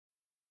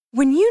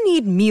When you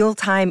need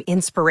mealtime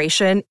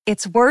inspiration,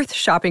 it's worth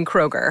shopping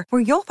Kroger,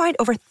 where you'll find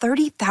over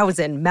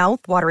 30,000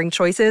 mouth-watering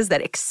choices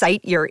that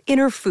excite your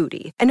inner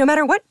foodie. And no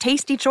matter what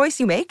tasty choice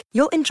you make,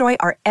 you'll enjoy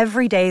our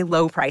everyday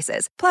low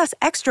prices, plus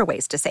extra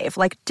ways to save,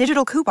 like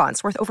digital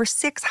coupons worth over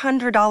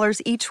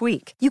 $600 each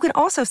week. You can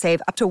also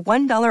save up to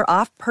 $1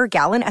 off per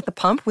gallon at the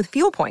pump with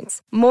fuel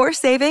points. More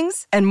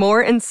savings and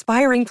more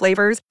inspiring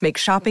flavors make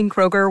shopping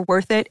Kroger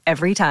worth it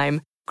every time.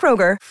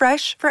 Kroger,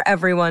 fresh for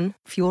everyone.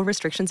 Fuel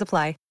restrictions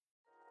apply.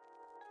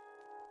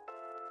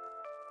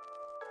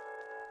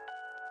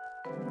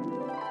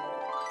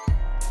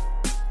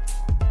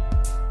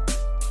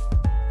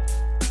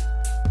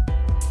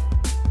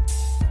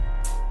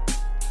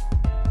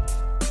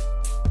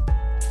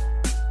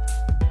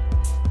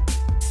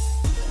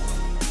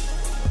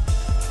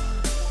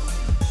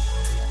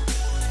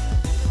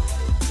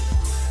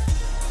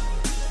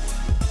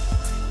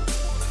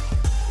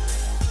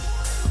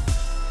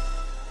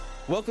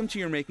 Welcome to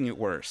You're Making It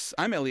Worse.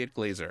 I'm Elliot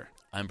Glazer.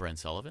 I'm Brent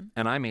Sullivan.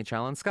 And I'm H.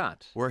 Alan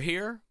Scott. We're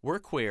here. We're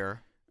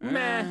queer.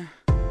 Meh.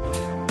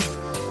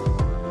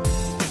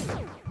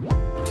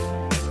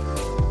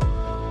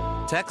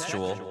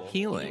 Textual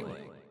healing.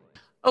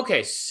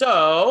 Okay,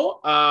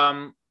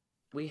 so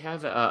we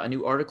have a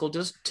new article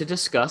to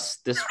discuss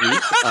this week.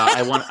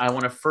 I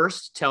want to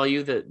first tell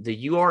you that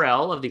the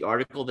URL of the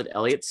article that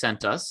Elliot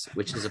sent us,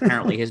 which is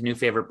apparently his new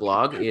favorite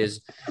blog,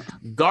 is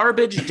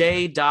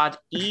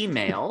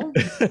garbageday.email.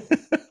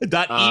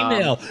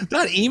 email.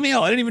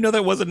 I didn't even know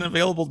that wasn't an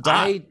available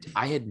dot.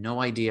 I had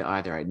no idea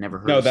either. I'd never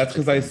heard. No, that's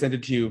because I sent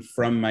it to you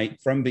from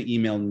the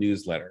email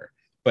newsletter.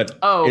 But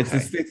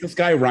it's this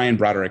guy Ryan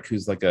Broderick,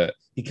 who's like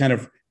he kind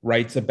of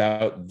writes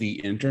about the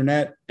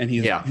internet, and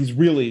he's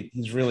really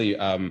he's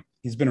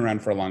been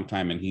around for a long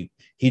time, and he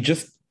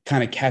just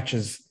kind of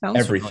catches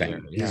everything.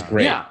 Familiar. He's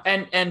great. Yeah,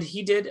 and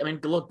he did. I mean,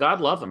 look,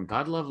 God love him.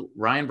 God love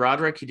Ryan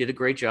Broderick. He did a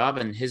great job,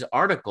 and his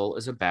article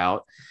is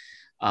about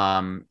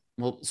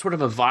sort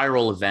of a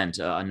viral event.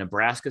 A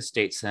Nebraska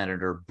state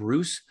senator,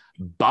 Bruce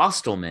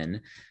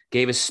Bostelman,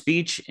 gave a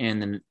speech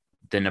in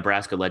the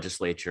Nebraska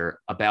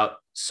legislature about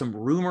some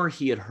rumor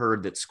he had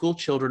heard that school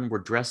children were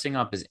dressing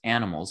up as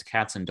animals,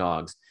 cats and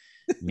dogs,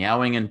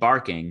 meowing and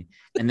barking,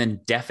 and then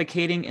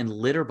defecating in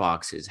litter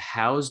boxes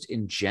housed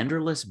in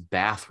genderless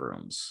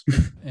bathrooms.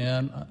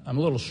 And I'm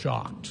a little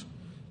shocked,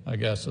 I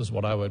guess is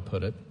what I would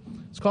put it.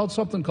 It's called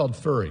something called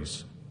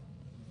furries.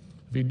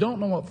 If you don't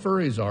know what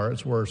furries are,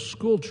 it's where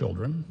school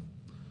children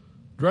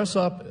dress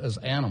up as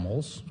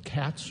animals,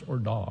 cats or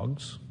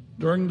dogs,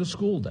 during the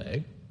school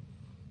day.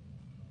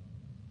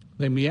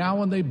 They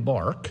meow and they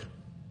bark,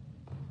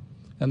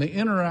 and they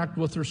interact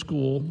with their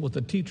school, with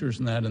the teachers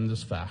and that in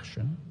this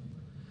fashion.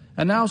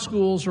 And now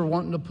schools are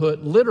wanting to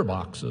put litter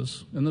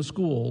boxes in the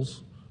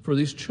schools for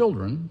these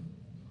children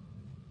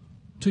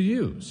to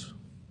use.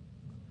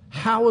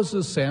 How is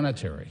this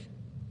sanitary?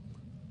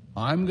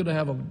 I'm going to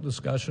have a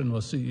discussion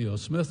with CEO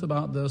Smith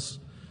about this.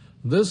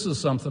 This is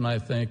something I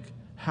think,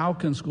 how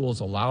can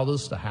schools allow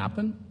this to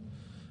happen?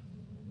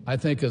 I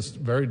think it's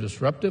very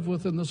disruptive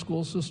within the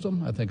school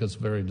system. I think it's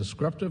very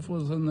disruptive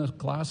within the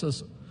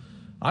classes.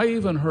 I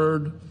even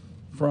heard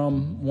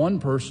from one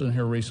person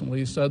here recently,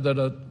 he said that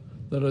a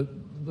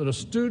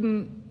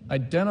student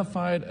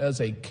identified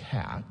as a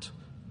cat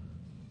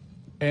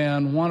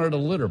and wanted a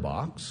litter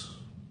box,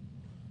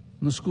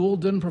 and the school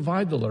didn't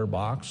provide the litter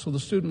box, so the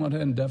student went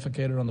ahead and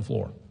defecated on the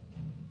floor.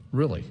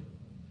 Really?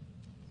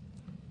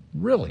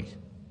 Really?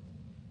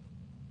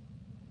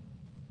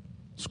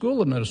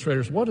 School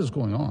administrators, what is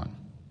going on?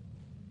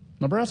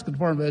 Nebraska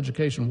Department of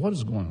Education, what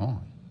is going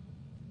on?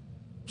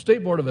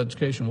 State Board of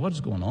Education, what is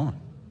going on?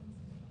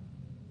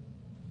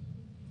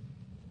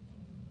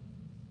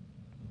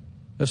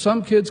 If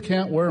some kids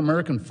can't wear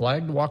American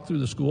flag to walk through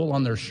the school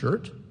on their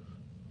shirt,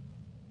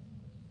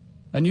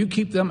 and you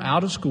keep them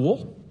out of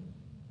school,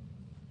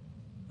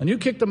 and you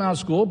kick them out of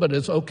school, but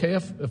it's okay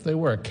if they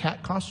wear a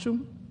cat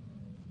costume,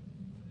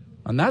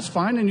 and that's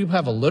fine, and you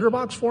have a litter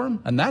box for them,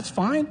 and that's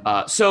fine?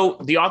 So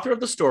the author of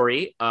the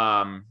story,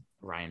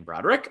 Ryan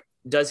Broderick,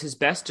 does his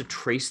best to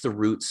trace the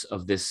roots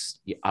of this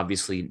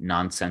obviously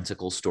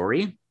nonsensical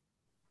story.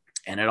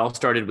 And it all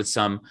started with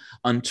some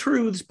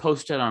untruths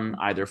posted on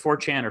either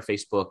 4chan or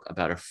Facebook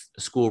about a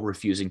school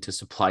refusing to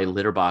supply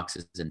litter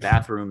boxes in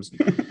bathrooms,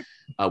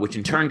 which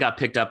in turn got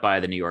picked up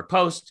by the New York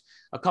Post.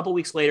 A couple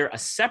weeks later, a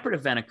separate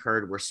event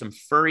occurred where some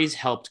furries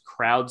helped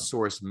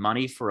crowdsource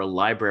money for a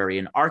library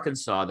in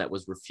Arkansas that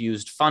was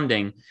refused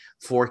funding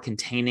for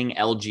containing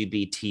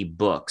LGBT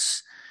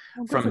books.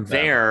 From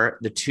there,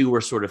 the two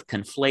were sort of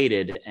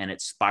conflated, and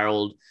it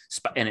spiraled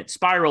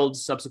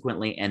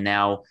subsequently. And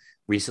now,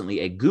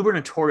 recently, a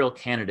gubernatorial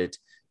candidate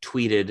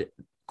tweeted,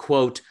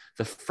 "quote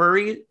the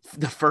furry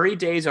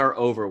days are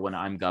over when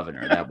I'm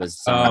governor." That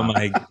was some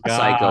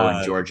psycho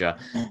in Georgia.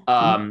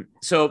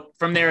 So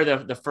from there,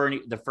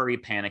 the furry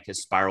panic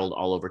has spiraled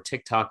all over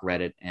TikTok,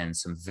 Reddit, and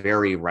some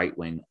very right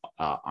wing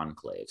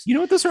enclaves. You know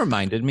what this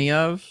reminded me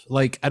of?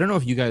 Like, I don't know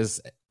if you guys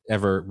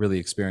ever really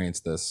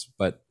experienced this,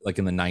 but like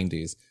in the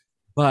 90s.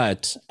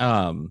 But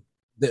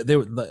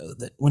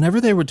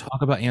whenever they would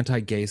talk about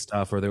anti-gay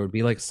stuff, or there would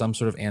be like some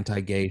sort of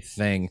anti-gay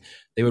thing,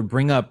 they would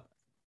bring up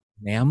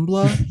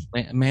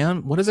NAMBLA,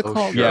 man, what is it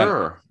called?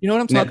 Sure. You know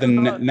what I'm talking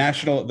about?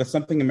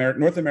 The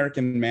North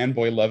American Man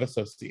Boy Love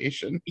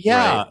Association.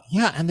 Yeah, right.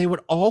 Yeah, and they would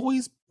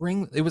always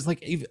bring. It was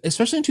like,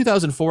 especially in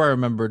 2004, I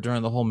remember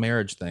during the whole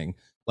marriage thing,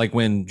 like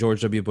when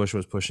George W. Bush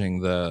was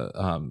pushing the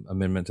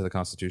amendment to the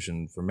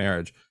Constitution for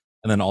marriage,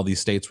 and then all these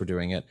states were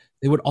doing it.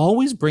 They would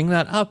always bring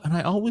that up, and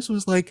I always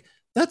was like,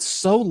 "That's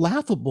so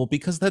laughable,"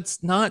 because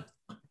that's not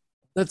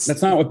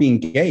what being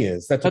gay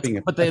is. But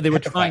they were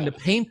trying to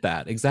paint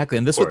that exactly,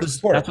 and that's what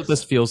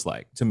this feels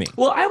like to me.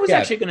 Well, I was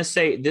actually going to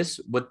say this.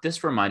 What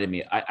this reminded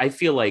me, I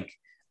feel like,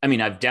 I mean,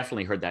 I've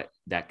definitely heard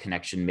that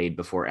connection made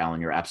before,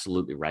 Alan. You're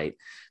absolutely right,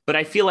 but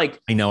I feel like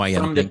I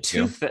am from the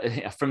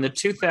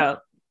 2000.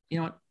 You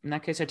know what? In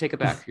that case, I take it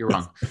back. You're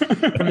wrong.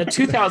 From the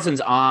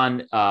 2000s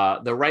on,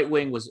 the right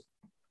wing was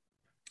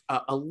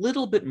a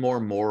little bit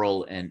more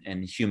moral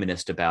and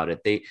humanist about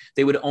it.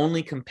 They would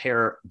only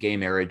compare gay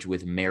marriage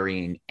with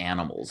marrying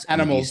animals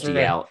and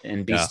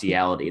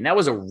bestiality. And that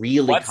was a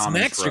really What's common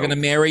next? trope. You're going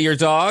to marry your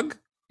dog?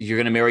 You're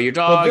going to marry your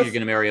dog. You're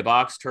going to marry a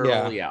box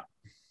turtle. Yeah.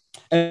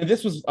 And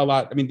this was a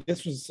lot. I mean,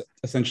 this was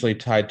essentially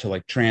tied to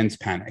like trans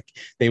panic.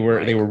 They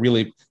were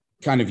really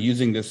kind of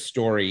using this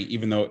story,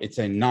 even though it's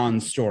a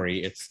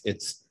non-story.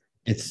 It's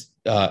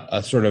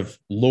a sort of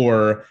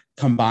lore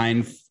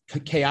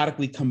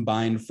chaotically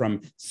combined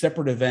from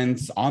separate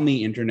events on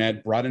the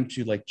internet, brought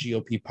into like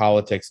GOP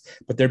politics,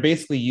 but they're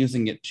basically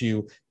using it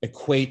to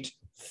equate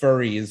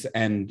furries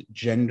and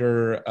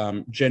gender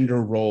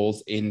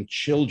roles in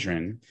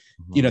children.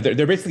 Mm-hmm. You know,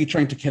 they're basically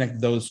trying to connect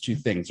those two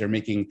things. They're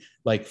making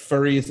like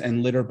furries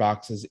and litter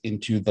boxes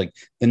into like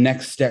the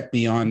next step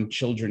beyond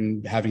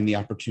children having the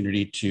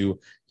opportunity to,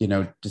 you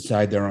know,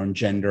 decide their own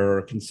gender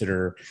or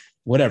consider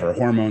whatever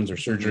hormones or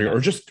surgery or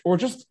just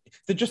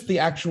the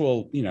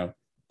actual, you know,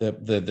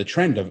 the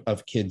trend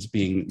of kids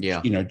being,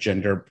 you know,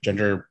 gender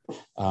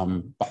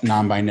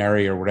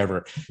non-binary or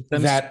whatever.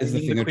 That is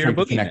the thing they're trying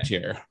to connect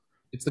here.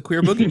 It's the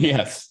queer boogeyman.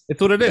 Yes. It's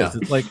what it is. Yeah.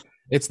 It's like,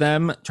 it's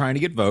them trying to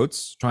get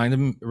votes, trying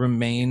to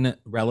remain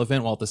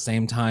relevant while at the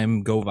same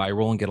time go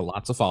viral and get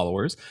lots of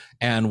followers.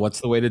 And what's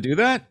the way to do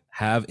that?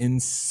 Have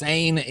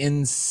insane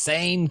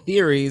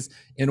theories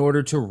in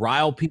order to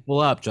rile people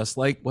up, just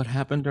like what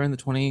happened during the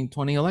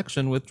 2020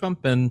 election with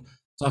Trump and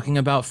talking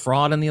about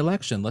fraud in the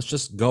election. Let's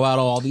just go out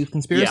all these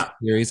conspiracy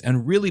theories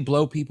and really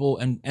blow people.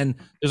 And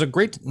there's a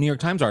great New York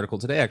Times article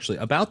today actually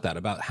about that,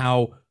 about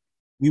how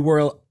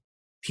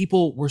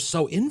people were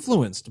so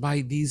influenced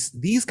by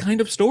these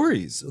kind of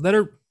stories that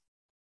are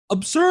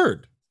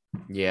absurd.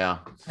 Yeah.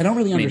 I don't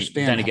really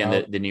understand. Then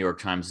again, the New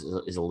York Times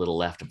is a little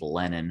left of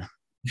Lenin.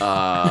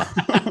 Sorry,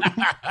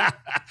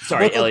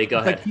 Elliot, go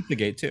ahead. Keep the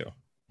gate too.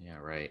 Yeah,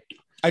 right.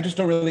 I just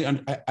don't really,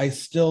 I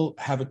still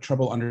have a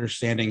trouble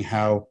understanding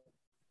how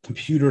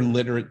computer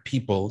literate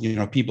people, you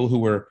know, people who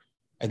were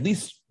at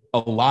least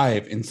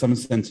alive in some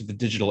sense of the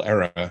digital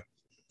era,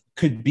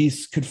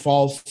 could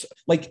fall,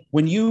 like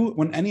when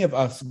any of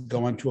us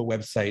go onto a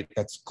website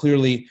that's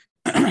clearly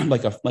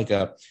like a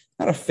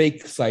not a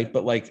fake site,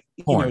 but like,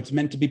 you know, it's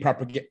meant to be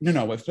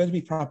it's meant to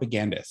be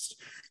propagandist.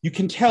 You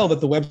can tell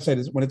that the website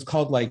is, when it's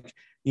called like,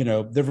 you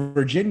know, the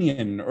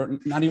Virginian, or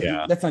not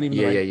even, that's not even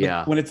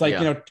when it's like,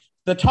 you know,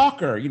 the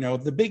talker, you know,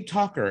 the big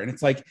talker, and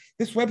it's like,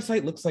 this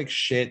website looks like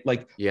shit.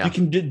 Like you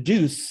can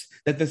deduce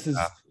that this is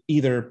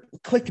either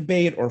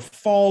clickbait or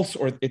false,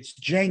 or it's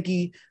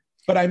janky.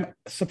 But I'm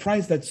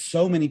surprised that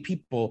so many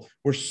people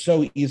were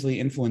so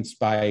easily influenced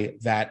by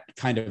that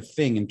kind of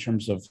thing in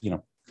terms of, you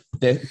know,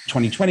 the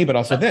 2020, but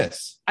also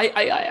this.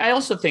 I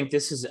also think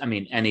this is,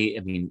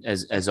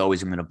 as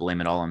always, I'm going to blame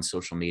it all on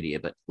social media,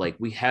 but like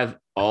we have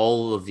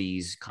all of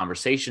these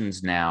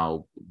conversations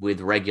now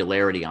with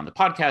regularity on the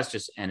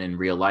podcast and in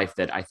real life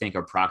that I think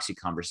are proxy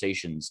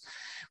conversations,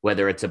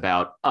 whether it's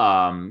about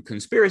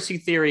conspiracy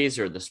theories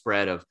or the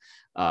spread of,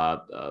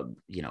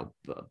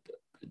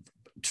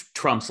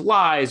 Trump's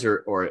lies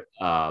or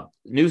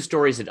news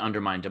stories that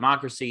undermine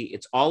democracy.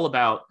 It's all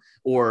about,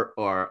 or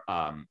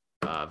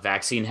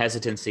vaccine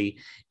hesitancy.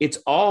 It's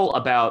all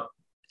about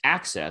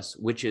access,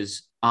 which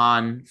is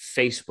on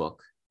Facebook.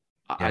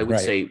 I would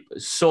say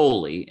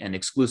solely and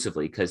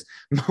exclusively, because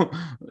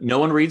no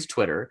one reads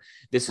Twitter.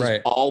 This is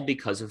all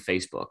because of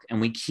Facebook.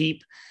 And we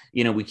keep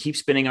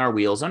spinning our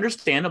wheels,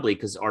 understandably,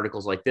 because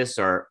articles like this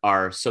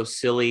are so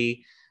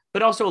silly,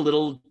 but also a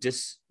little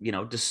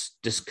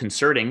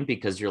disconcerting,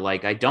 because you're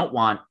like, I don't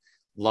want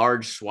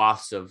large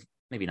swaths of,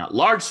 maybe not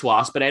large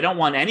swaths, but I don't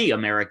want any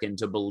American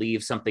to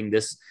believe something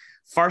this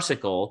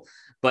farcical.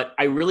 But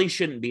I really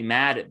shouldn't be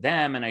mad at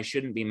them, and I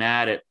shouldn't be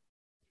mad at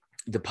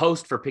the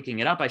Post for picking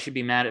it up. I should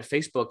be mad at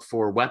Facebook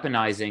for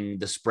weaponizing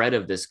the spread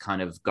of this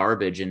kind of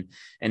garbage and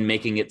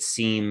making it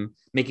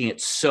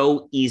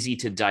so easy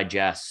to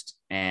digest.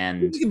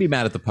 And you can be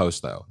mad at the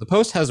Post, though. The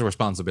Post has a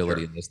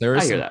responsibility in this. There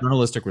is some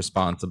journalistic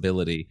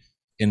responsibility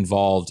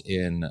involved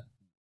in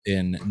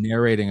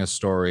narrating a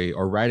story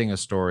or writing a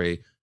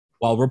story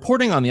while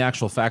reporting on the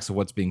actual facts of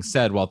what's being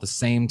said, while at the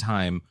same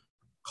time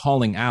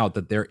calling out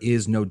that there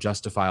is no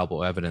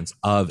justifiable evidence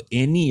of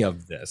any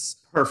of this.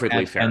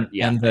 Perfectly fair.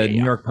 And the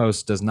New York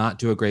Post does not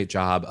do a great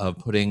job of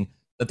putting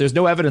that there's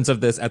no evidence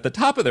of this at the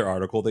top of their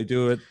article. They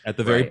do it at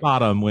the very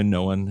bottom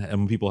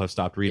when people have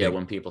stopped reading. Yeah,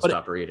 when people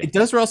stop reading. It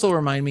does also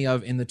remind me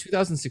of in the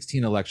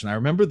 2016 election. I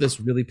remember this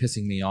really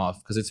pissing me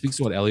off because it speaks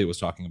to what Elliot was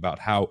talking about,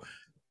 how,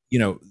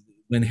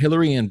 when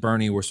Hillary and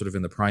Bernie were sort of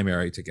in the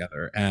primary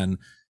together, and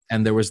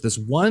there was this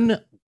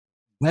one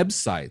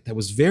website that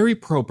was very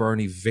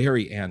pro-Bernie,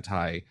 very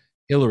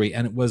anti-Hillary,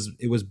 and it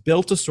was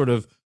built to sort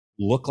of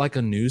look like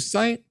a news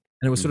site.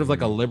 And it was sort of like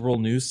a liberal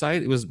news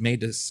site. It was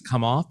made to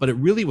come off, but it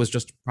really was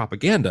just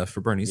propaganda for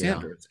Bernie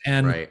Sanders.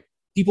 And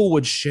people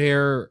would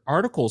share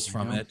articles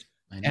from it,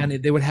 and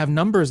they would have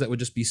numbers that would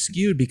just be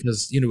skewed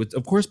because, it would,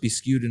 of course, be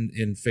skewed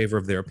in favor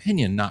of their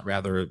opinion, not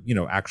rather,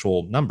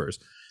 actual numbers.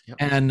 Yep.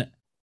 And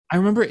I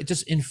remember it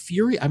just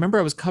infuriated. I remember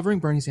I was covering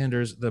Bernie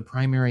Sanders, the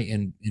primary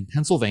in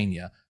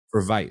Pennsylvania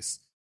for Vice,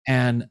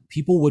 and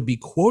people would be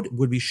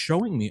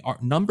showing me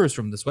numbers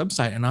from this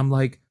website, and I'm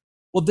like,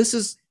 well, this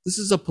is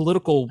a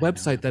political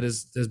website that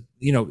is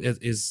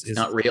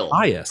not real.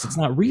 Biased. It's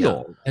not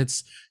real. Yeah.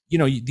 It's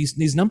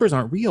these numbers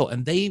aren't real,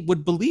 and they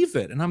would believe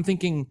it. And I'm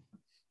thinking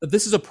that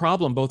this is a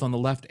problem both on the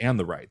left and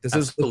the right. This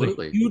is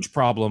a huge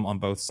problem on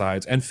both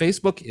sides, and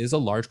Facebook is a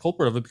large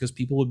culprit of it because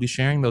people would be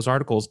sharing those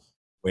articles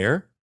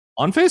where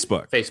on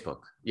Facebook.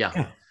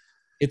 Yeah.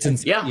 It's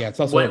insane. Yeah. It's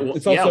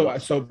also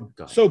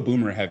so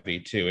boomer heavy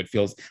too. It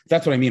feels,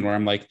 that's what I mean, where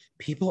I'm like,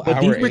 people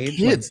our age.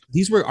 Kids.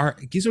 These were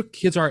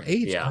kids our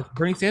age. Yeah.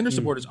 Bernie Sanders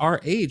supporters our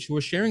age who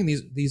are sharing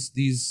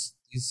these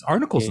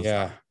articles.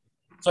 Yeah.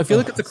 So I feel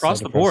like it's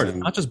across the board. It's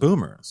not just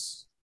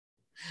boomers.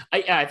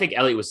 I think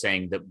Elliot was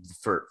saying that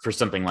for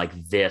something like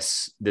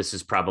this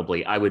is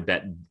probably, I would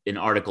bet an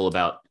article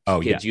about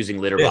kids using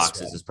litter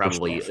boxes is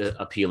probably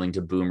appealing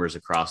to boomers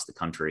across the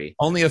country.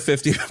 Only a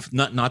 50,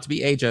 not to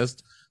be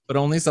ageist, but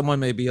only someone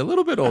maybe a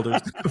little bit older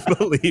to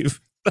believe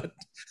that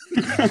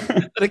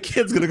a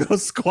kid's going to go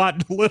squat in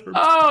the litter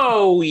box.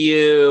 Oh,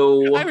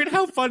 you. I mean,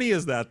 how funny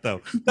is that,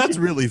 though? That's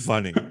really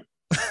funny.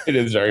 It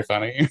is very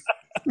funny.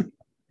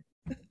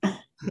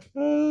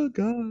 Oh,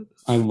 God.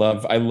 I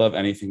love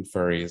anything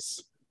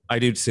furries. I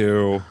do,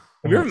 too.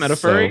 Have you ever met a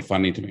furry? So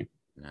funny to me.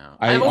 No.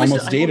 I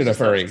almost dated a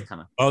furry.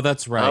 Oh,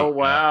 that's right. Oh,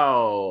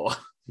 wow.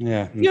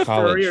 Yeah, in college.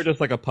 A furry or just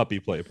like a puppy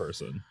play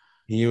person?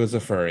 He was a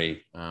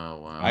furry.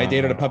 Oh, wow. I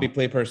dated a puppy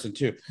play person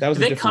too. That was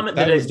do they come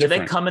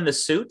in the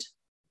suit?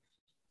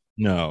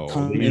 No.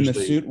 In the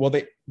suit? Well,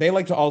 they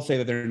like to all say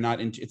that they're not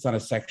into, it's not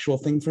a sexual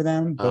thing for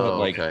them,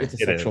 but it's a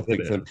sexual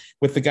thing for them.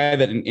 With the guy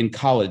that in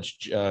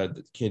college,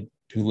 the kid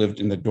who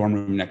lived in the dorm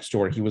room next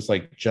door, he was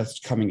like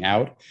just coming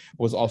out,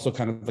 was also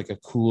kind of like a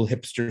cool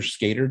hipster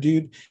skater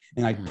dude.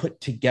 And I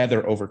put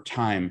together over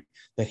time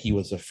that he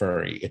was a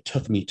furry. It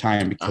took me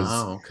time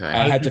because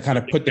I had to kind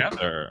of put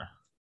together.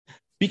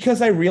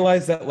 Because I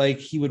realized that like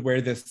he would wear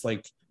this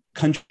like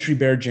Country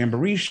Bear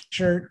Jamboree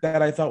shirt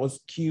that I thought was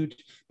cute,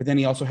 but then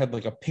he also had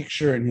like a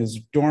picture in his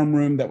dorm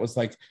room that was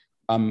like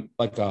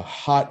a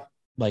hot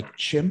like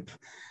chimp,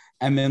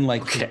 and then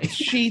like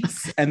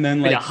sheets, and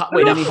then like a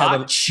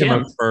hot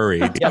chimp furry.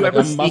 Yeah, like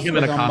a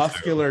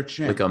muscular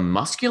chimp. Like a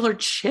muscular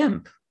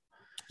chimp.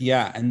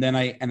 Yeah, and then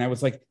I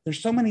was like,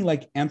 there's so many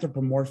like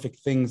anthropomorphic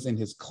things in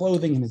his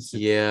clothing and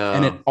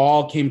and it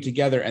all came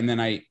together. And then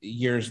not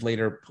years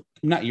later,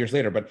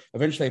 but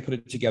eventually I put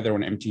it together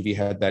when MTV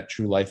had that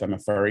True Life I'm a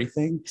Furry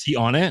thing. Is he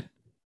on it?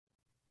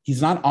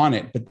 He's not on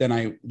it, but then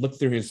I looked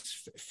through his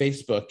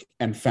Facebook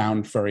and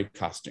found furry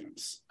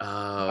costumes. Oh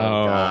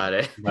got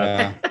it.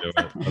 Yeah.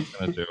 That's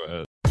gonna do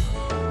it.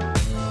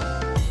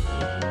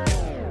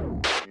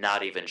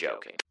 Not even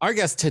joking. Our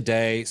guest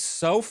today,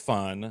 so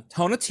fun,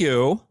 Tona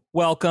Tew.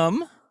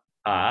 Welcome.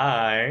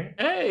 Hi.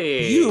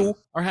 Hey. You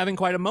are having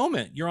quite a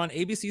moment. You're on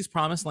ABC's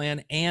Promised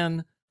Land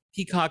and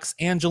Peacock's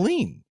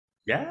Angeline.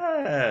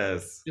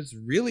 Yes. It's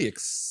really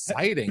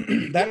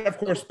exciting. That, of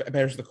course,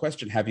 bears the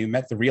question, have you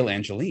met the real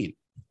Angeline?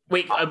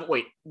 Wait,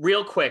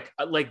 real quick.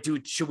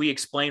 Dude, should we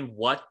explain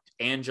what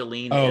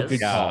Angeline is? Oh,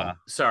 good call.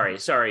 Sorry,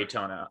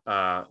 Tona.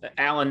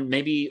 Alan,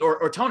 maybe,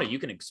 or Tona, you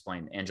can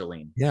explain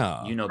Angeline.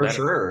 Yeah, you know for better.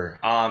 Sure.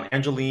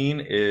 Angeline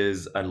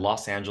is a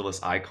Los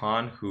Angeles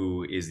icon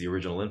who is the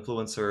original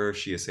influencer.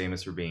 She is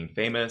famous for being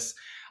famous.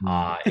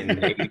 In the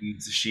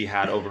 80s, she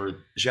had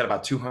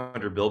about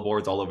 200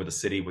 billboards all over the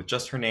city with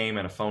just her name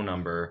and a phone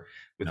number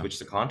with which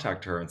to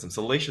contact her, and some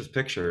salacious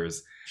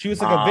pictures. She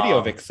was like a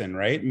video vixen,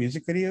 right?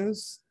 Music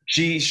videos.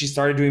 She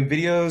started doing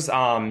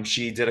videos.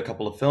 She did a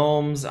couple of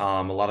films, a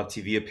lot of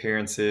TV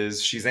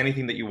appearances. She's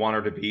anything that you want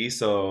her to be.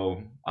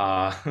 So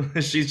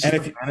she's just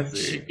a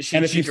fantasy.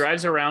 She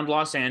drives around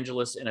Los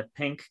Angeles in a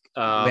pink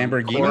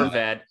Lamborghini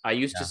Corvette. I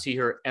used to see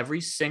her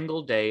every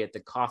single day at the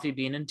Coffee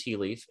Bean and Tea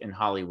Leaf in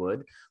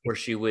Hollywood, where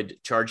she would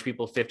charge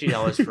people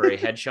 $50 for a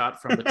headshot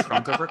from the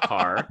trunk of her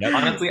car.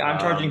 Honestly, I'm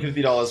charging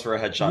 $50 for a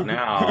headshot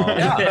now.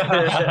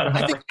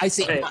 Yeah. I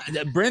see.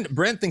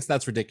 Brent thinks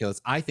that's ridiculous.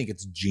 I think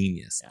it's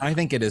genius. Yeah. I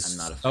think it is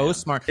is so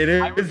smart. It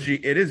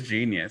is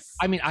genius.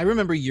 I mean, I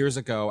remember years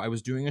ago, I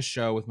was doing a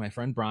show with my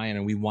friend Brian,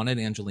 and we wanted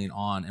Angeline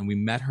on, and we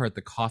met her at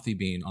the Coffee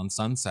Bean on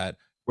Sunset,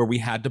 where we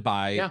had to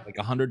buy like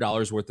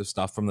 $100 worth of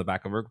stuff from the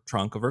back of her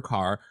trunk of her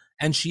car.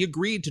 And she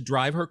agreed to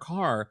drive her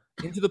car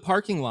into the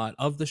parking lot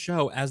of the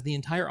show as the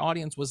entire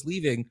audience was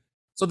leaving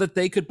so that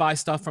they could buy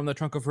stuff from the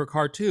trunk of her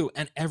car too.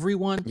 And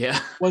everyone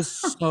was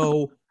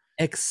so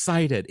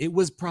excited. It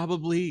was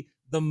probably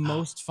the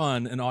most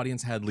fun an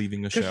audience had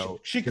leaving a show.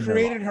 She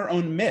created her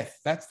own myth.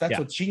 That's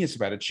what's genius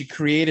about it. She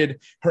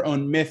created her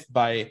own myth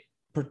by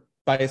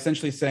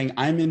essentially saying,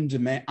 I'm in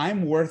demand,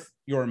 I'm worth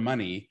your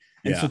money.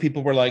 And so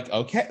people were like,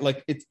 okay,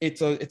 like it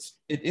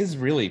is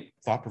really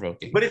thought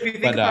provoking. But if you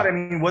think about it, I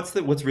mean, what's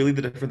really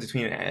the difference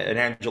between an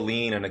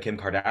Angeline and a Kim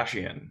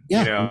Kardashian?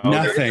 Yeah, you know?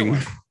 nothing.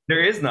 There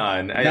is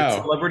none.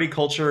 No. Celebrity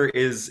culture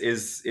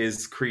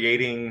is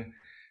creating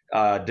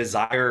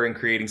desire and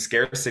creating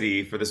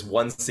scarcity for this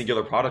one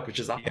singular product, which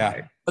is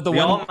eye. But the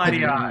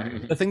almighty eye.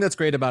 The thing that's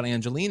great about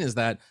Angeline is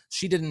that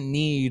she didn't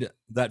need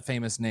that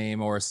famous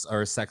name or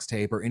a sex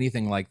tape or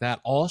anything like that.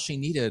 All she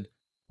needed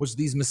was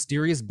these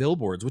mysterious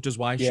billboards, which is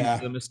why she's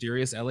the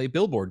mysterious LA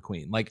billboard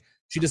queen. Like,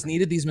 she just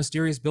needed these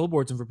mysterious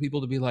billboards and for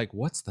people to be like,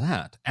 what's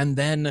that? And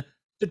then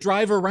to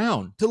drive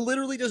around, to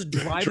literally just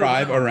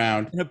drive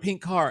around in a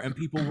pink car, and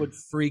people would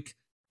freak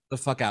the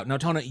fuck out. Now,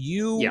 Tona,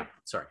 you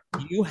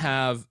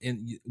have,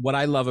 what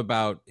I love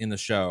about in the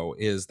show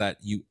is that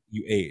you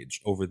age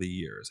over the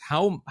years.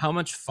 How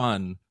much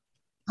fun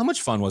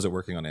was it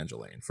working on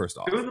Angeline, first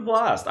off? It was a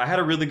blast. I had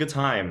a really good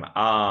time.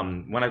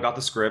 When I got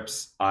the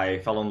scripts, I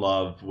fell in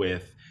love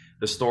with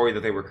the story that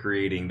they were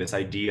creating, this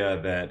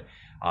idea that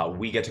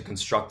we get to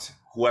construct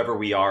whoever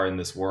we are in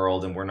this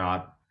world, and we're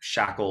not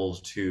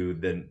shackled to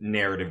the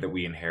narrative that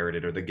we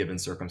inherited or the given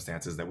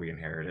circumstances that we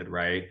inherited,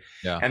 right?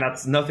 Yeah. And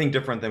that's nothing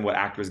different than what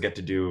actors get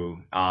to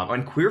do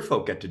and queer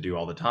folk get to do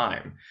all the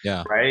time,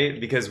 right?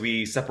 Because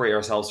we separate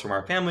ourselves from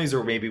our families,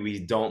 or maybe we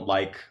don't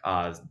like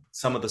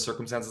some of the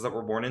circumstances that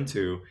we're born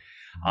into.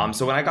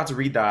 So when I got to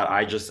read that,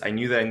 I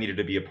knew that I needed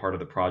to be a part of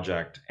the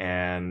project,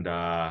 and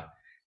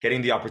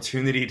getting the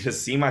opportunity to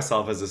see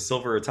myself as a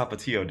silver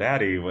Tapatio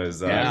daddy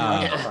was you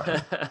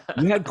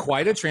had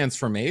quite a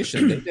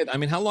transformation. They did. I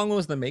mean, how long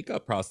was the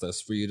makeup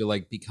process for you to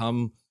like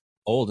become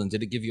old, and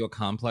did it give you a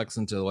complex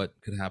into what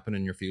could happen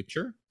in your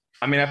future?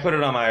 I mean, I put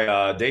it on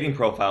my dating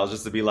profile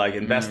just to be like,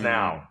 invest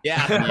now.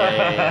 Yeah.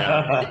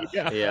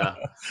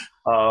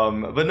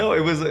 But no,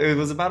 it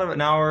was about an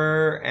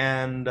hour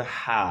and a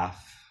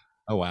half.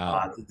 Oh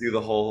wow! To do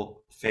the whole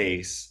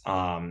face,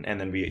 and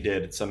then we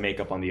did some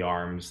makeup on the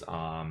arms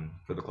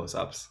for the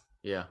close-ups.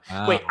 Yeah.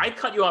 Wow. Wait, I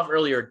cut you off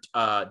earlier.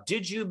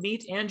 Did you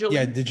meet Angeline?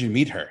 Yeah. Did you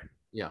meet her?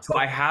 Yeah. So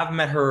I have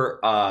met her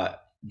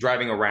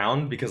driving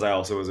around because I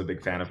also was a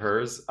big fan of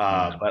hers,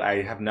 but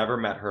I have never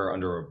met her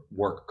under a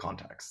work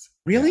context.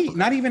 Really?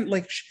 Not even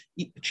like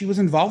she was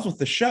involved with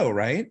the show,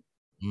 right?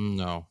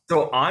 No.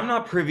 So I'm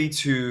not privy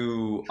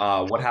to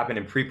what happened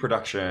in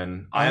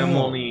pre-production. I am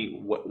only,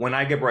 when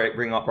I get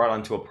brought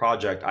onto a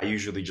project, I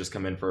usually just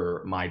come in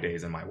for my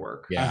days and my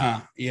work.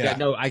 Yeah.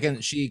 No, I can.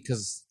 She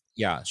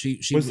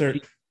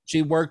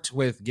worked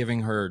with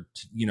giving her,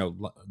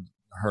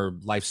 her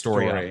life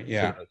story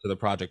to the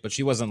project, but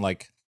she wasn't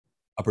like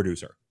a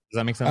producer. Does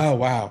that make sense? Oh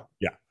wow.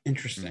 Yeah.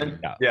 Interesting.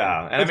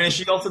 Yeah. And I mean,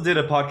 she also did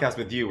a podcast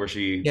with you where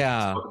she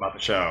spoke about the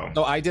show.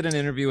 So I did an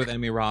interview with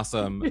Emmy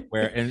Rossum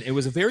and it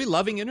was a very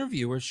loving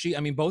interview where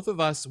both of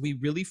us, we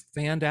really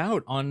fanned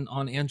out on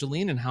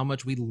Angeline and how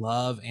much we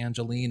love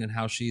Angeline and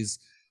how she's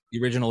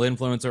the original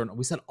influencer. And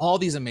we said all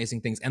these amazing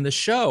things. And the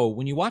show,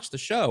 when you watch the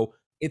show,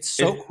 it's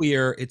so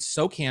queer. It's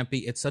so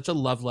campy. It's such a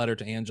love letter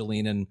to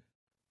Angeline and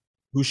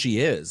who she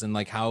is and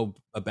like how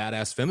a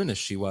badass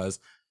feminist she was.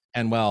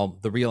 And well,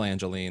 the real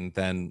Angeline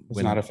then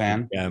was not a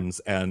fan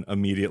and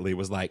immediately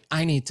was like,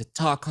 I need to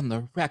talk on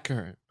the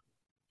record.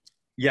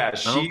 Yeah,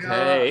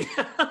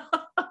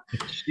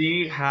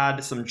 she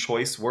had some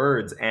choice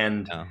words,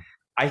 and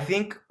I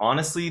think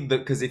honestly,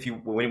 because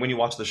when you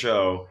watch the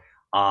show,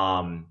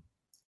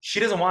 she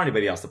doesn't want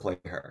anybody else to play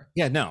her.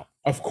 Yeah, no,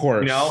 of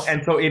course,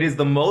 and so it is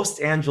the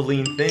most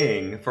Angeline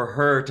thing for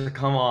her to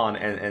come on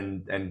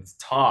and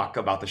talk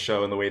about the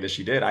show in the way that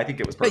she did. I think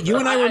it was perfect. You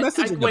and I were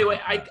messaging. Wait,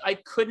 I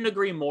couldn't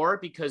agree more,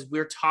 because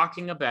we're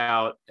talking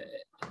about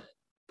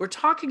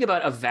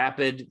a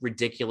vapid,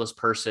 ridiculous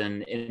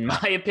person, in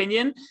my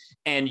opinion,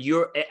 and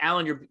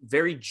Alan, you're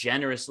very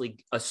generously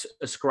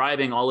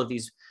ascribing all of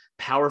these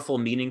powerful,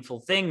 meaningful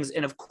things.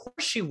 And of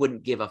course she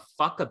wouldn't give a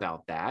fuck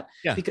about that,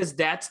 because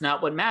that's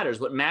not what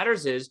matters. What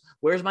matters is,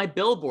 where's my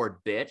billboard,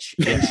 bitch?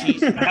 And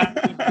she's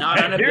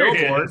not on a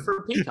billboard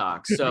for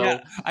Peacock.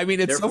 So I mean,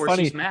 it's so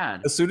funny. She's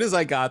mad. As soon as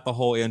I got the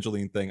whole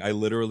Angeline thing, I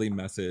literally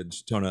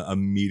messaged Tona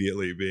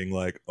immediately being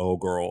like, oh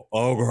girl.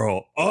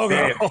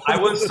 I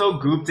was so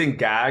gooped and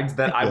gagged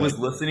that I was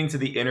listening to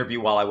the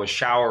interview while I was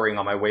showering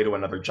on my way to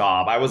another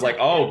job. I was like,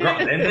 oh girl.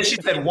 And then she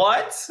said,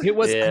 what? It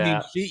was, I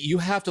mean, you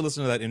have to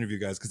listen to that interview,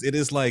 guys, because It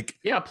is like,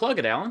 yeah, plug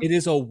it, Alan. It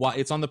is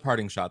it's on the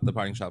Parting Shot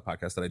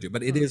podcast that I do,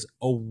 but it is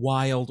a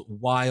wild,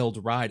 wild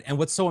ride. And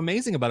what's so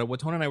amazing about it, what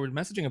Tony and I were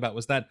messaging about,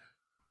 was that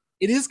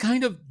it is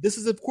kind of, this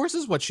is of course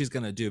is what she's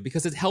going to do,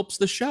 because it helps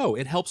the show.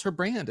 It helps her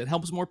brand. It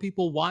helps more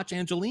people watch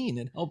Angeline.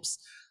 It helps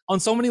on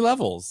so many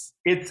levels.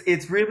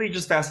 It's really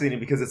just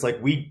fascinating because it's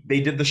like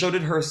the show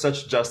did her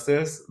such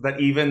justice that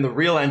even the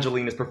real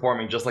Angeline is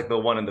performing just like the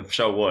one in the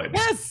show would.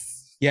 Yes.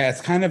 Yeah,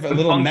 it's kind of a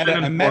little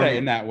meta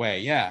in that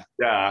way. Yeah.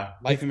 Yeah.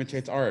 Life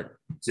imitates art.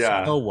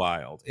 Yeah. So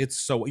wild.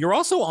 You're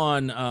also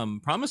on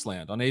Promised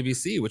Land on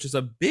ABC, which is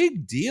a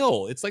big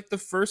deal. It's like the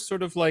first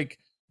sort of like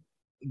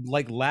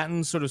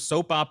Latin sort of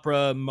soap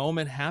opera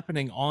moment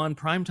happening on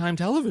primetime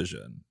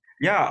television.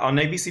 Yeah, on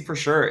ABC for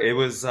sure. It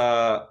was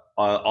all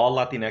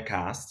Latina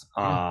cast.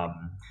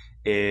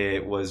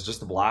 It was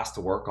just a blast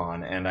to work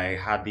on, and I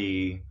had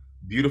the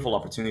beautiful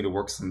opportunity to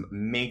work some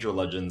major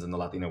legends in the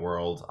Latina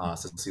world.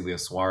 Cecilia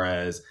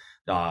Suarez,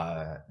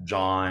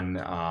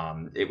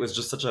 John. It was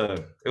just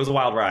it was a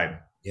wild ride.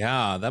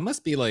 Yeah, that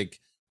must be like,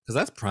 because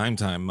that's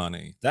primetime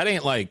money. That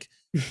ain't like,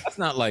 that's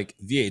not like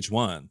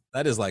VH1.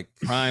 That is like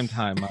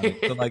primetime money.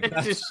 So like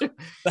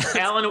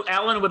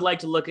Alan would like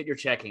to look at your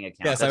checking account.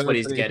 Yes, that's what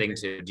he's getting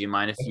to. Do you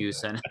mind if you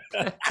send?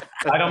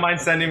 I don't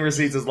mind sending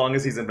receipts as long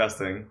as he's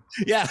investing.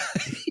 Yeah.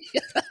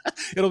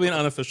 It'll be an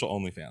unofficial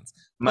OnlyFans.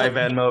 My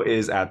Venmo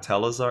is at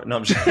Telazar. No,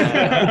 I'm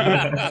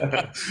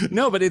just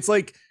No, but it's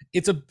like,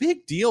 it's a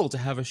big deal to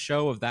have a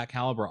show of that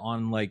caliber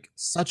on like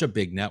such a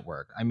big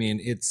network. I mean,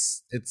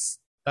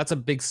 that's a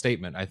big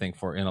statement, I think,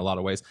 in a lot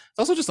of ways. It's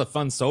also just a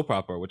fun soap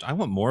opera, which I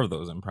want more of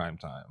those in prime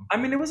time. I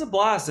mean, it was a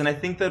blast. And I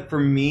think that for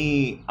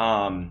me,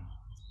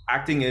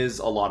 acting is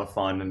a lot of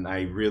fun and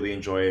I really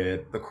enjoy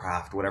it, the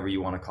craft, whatever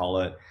you want to call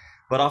it.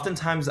 But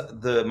oftentimes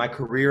my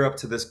career up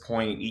to this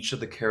point, each of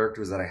the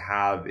characters that I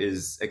have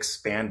is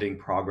expanding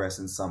progress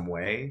in some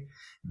way.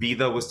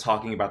 Vida was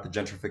talking about the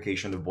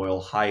gentrification of Boyle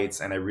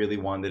Heights, and I really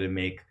wanted to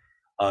make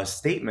a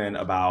statement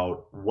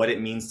about what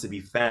it means to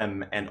be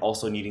femme and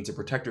also needing to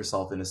protect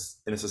yourself in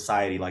a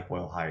society like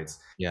Boyle Heights.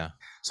 Yeah.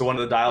 So one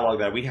of the dialogue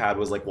that we had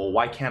was like, well,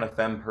 why can't a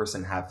femme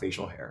person have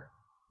facial hair?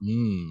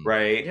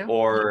 Right? Yeah.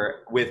 Or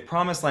with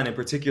Promised Land in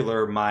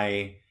particular,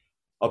 my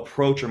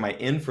approach or my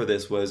in for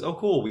this was, oh,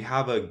 cool, we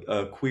have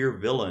a queer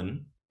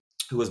villain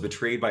who was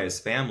betrayed by his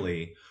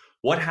family.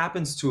 What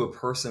happens to a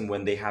person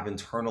when they have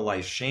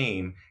internalized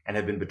shame and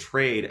have been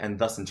betrayed and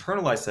thus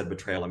internalized said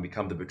betrayal and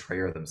become the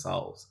betrayer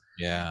themselves?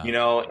 Yeah. You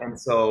know, and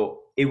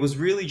so it was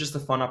really just a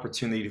fun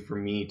opportunity for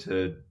me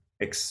to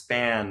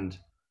expand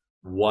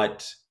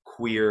what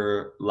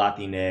queer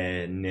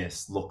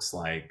Latineness looks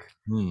like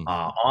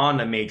on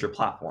a major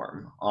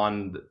platform.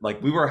 On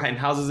like, we were in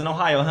houses in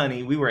Ohio,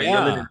 honey. We were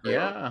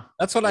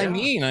That's what I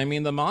mean. I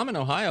mean, the mom in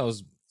Ohio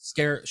is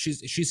scared.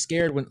 She's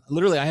scared when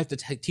literally I have to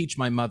teach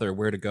my mother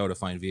where to go to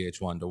find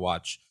VH1 to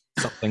watch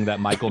something that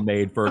Michael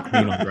made for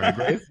Queen on Drag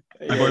Race.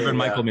 My boyfriend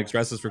Michael makes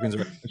dresses for Queens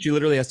of Drag Race. She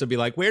literally has to be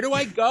like, where do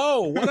I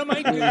go? What am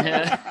I doing?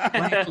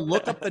 I have to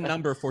look up the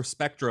number for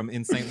Spectrum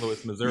in St.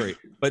 Louis, Missouri.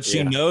 But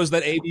she knows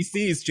that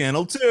ABC's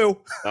channel 2.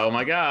 Oh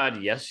my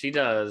God. Yes, she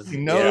does. She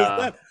knows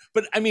that.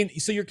 But I mean,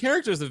 so your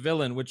character is the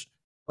villain, which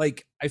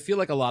like, I feel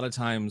like a lot of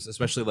times,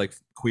 especially like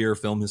queer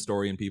film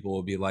historian people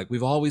will be like,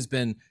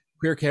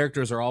 queer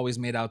characters are always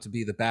made out to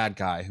be the bad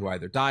guy who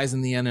either dies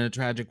in the end in a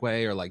tragic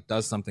way or like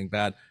does something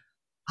bad.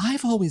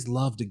 I've always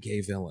loved a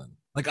gay villain.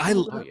 Like I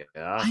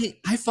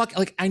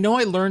know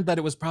I learned that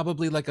it was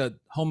probably like a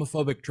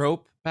homophobic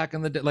trope back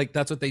in the day. Like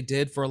that's what they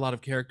did for a lot of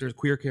characters,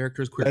 queer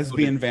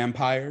lesbian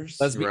vampires.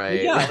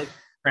 Right. Yeah. Like,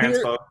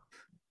 Transphobe.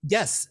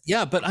 Yes.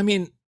 Yeah. But I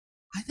mean,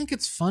 I think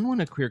it's fun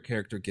when a queer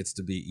character gets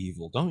to be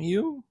evil. Don't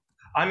you?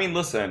 I mean,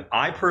 listen,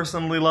 I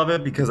personally love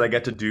it because I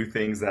get to do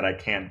things that I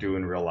can't do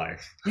in real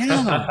life.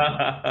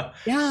 Yeah.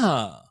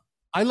 Yeah.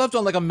 I loved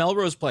on like a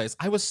Melrose Place.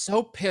 I was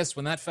so pissed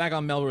when that fag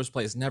on Melrose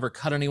Place never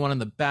cut anyone in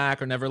the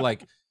back or never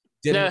like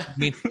didn't. I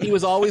mean, he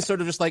was always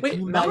sort of just like.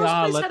 Wait,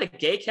 Melrose Place had a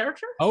gay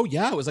character? Oh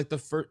yeah, it was like the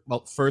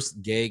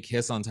first gay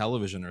kiss on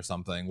television or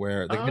something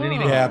where they didn't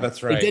even. Yeah,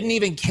 that's right. They didn't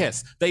even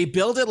kiss. They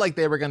billed it like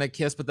they were gonna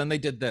kiss, but then they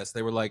did this.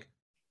 They were like.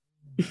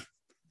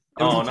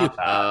 Oh, not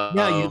that.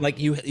 Yeah,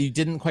 you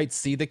didn't quite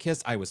see the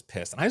kiss. I was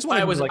pissed, and I just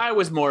wanted. I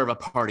was more of a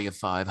party of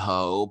 5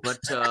 hoe, but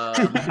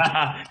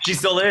she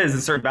still is in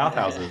certain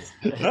bathhouses.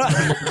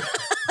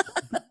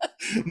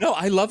 No,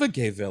 I love a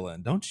gay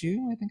villain, don't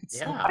you? I think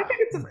it's.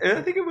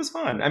 I think it was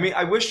fun. I mean,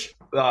 I wish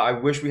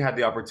we had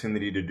the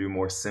opportunity to do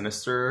more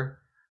sinister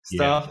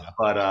stuff,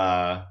 but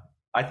I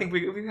think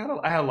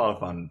I had a lot of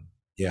fun.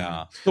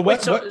 Yeah. So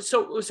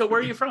where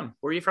are you from?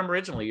 Where are you from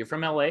originally? You're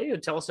from LA?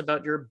 Tell us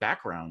about your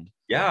background.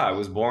 Yeah, I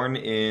was born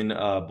in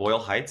Boyle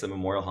Heights at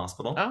Memorial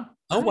Hospital.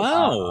 Oh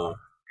wow.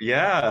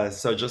 Yeah,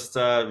 so just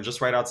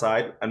right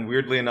outside. And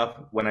weirdly enough,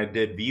 when I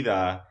did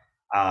Vida,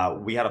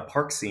 we had a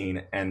park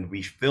scene, and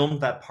we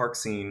filmed that park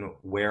scene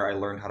where I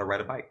learned how to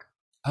ride a bike.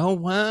 Oh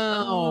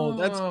wow,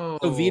 that's so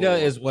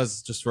Vida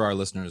was just for our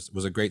listeners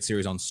was a great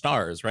series on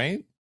Stars,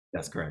 right?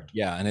 That's correct.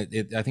 Yeah, and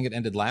it I think it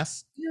ended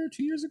last year,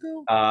 2 years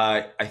ago.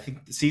 I think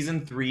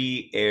season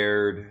 3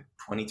 aired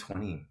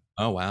 2020.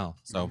 Oh wow!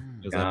 So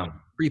it was a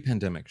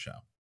pre-pandemic show.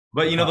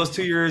 But you know, those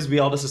 2 years we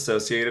all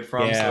disassociated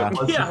from. Yeah,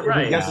 so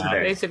right.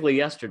 Yesterday. Basically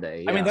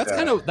yesterday. Yeah. I mean, that's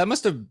that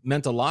must have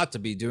meant a lot to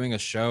be doing a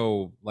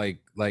show like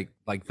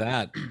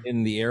that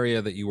in the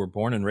area that you were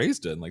born and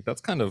raised in. Like,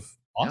 that's kind of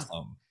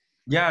awesome.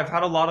 Yeah, I've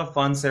had a lot of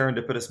fun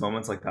serendipitous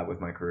moments like that with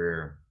my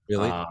career.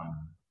 Really?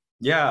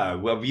 Yeah,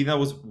 well, Vina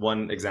was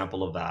one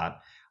example of that.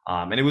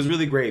 And it was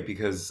really great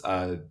because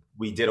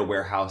we did a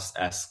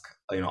warehouse-esque,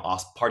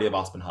 Party of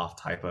Ospenhof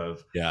type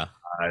of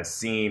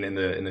scene in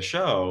the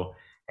show.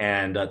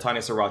 And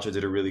Tanya Sriracha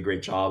did a really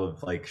great job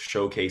of like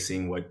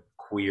showcasing what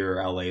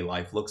queer LA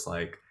life looks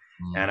like.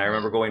 And I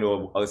remember going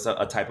to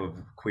a type of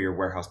queer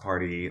warehouse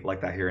party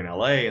like that here in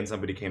LA, and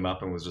somebody came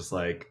up and was just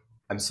like,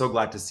 "I'm so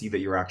glad to see that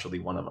you're actually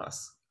one of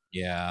us."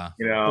 Yeah.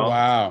 You know?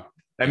 Wow.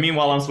 And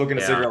meanwhile, I'm smoking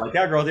a cigarette like,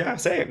 "Yeah, girl, yeah,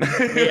 same."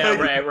 Yeah,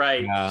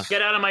 right. Yeah.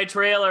 Get out of my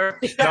trailer.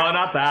 No,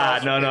 not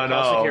that. No.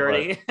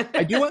 Security.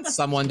 I do want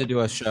someone to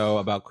do a show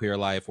about queer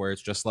life where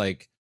it's just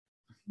like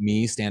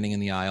me standing in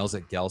the aisles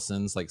at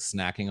Gelson's, like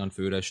snacking on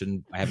food I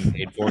haven't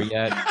paid for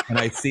yet, and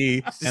I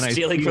see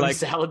like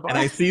salad bar. And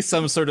I see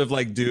some sort of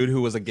like dude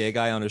who was a gay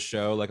guy on a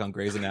show like on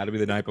Grey's Anatomy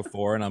the night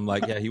before, and I'm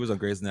like, yeah, he was on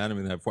Grey's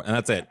Anatomy the night before, and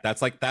that's it. That's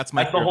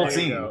the whole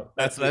scene.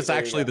 That's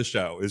actually the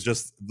show. Is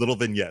just little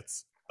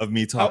vignettes of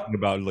me talking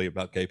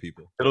about gay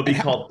people. It'll be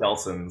called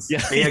Gelson's.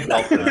 Yeah.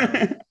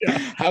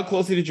 How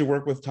closely did you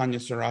work with Tanya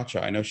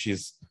Sriracha? I know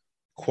she's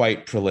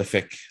quite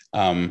prolific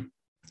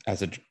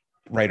as a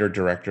writer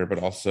director, but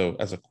also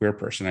as a queer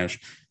person. I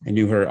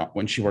knew her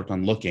when she worked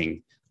on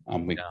Looking.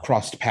 We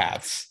crossed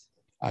paths.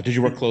 Did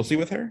you work closely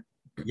with her?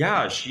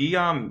 Yeah, she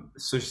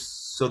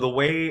so the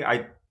way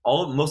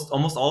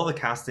almost all of the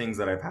castings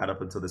that I've had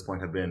up until this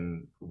point have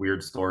been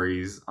weird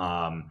stories.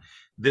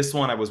 This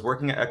one, I was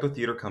working at Echo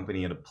Theater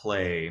Company in a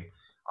play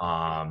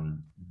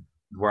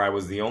where I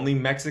was the only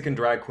Mexican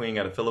drag queen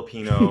at a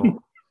Filipino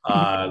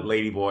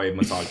ladyboy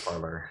massage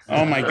parlor.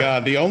 Oh my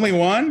God, the only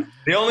one?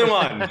 The only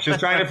one. She was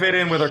trying to fit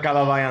in with her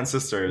Calabayan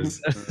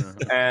sisters.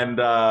 And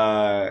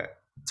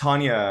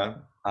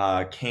Tanya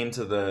came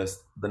to the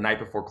night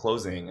before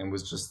closing and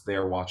was just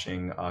there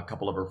watching a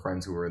couple of her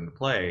friends who were in the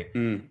play.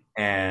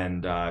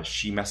 And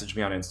she messaged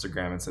me on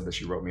Instagram and said that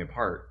she wrote me a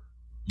part.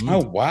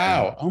 Oh,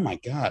 wow. Oh my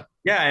God.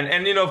 Yeah,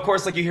 and of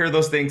course, like, you hear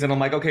those things and I'm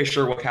like, okay,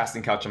 sure, what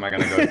casting couch am I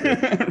gonna go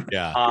to?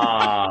 Yeah.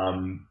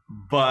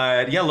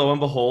 But yeah, lo and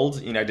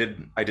behold, I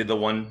did the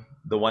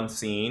one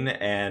scene,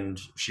 and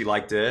she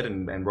liked it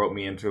and wrote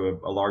me into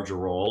a larger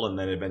role, and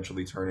then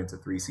eventually turned into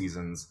 3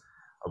 seasons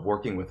of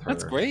working with her.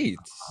 That's great.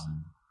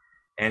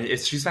 And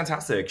she's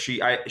fantastic.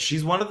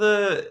 She's one of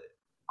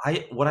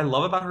what I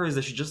love about her is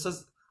that she just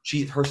does.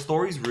 Her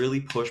stories really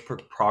push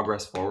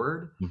progress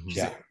forward.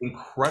 She's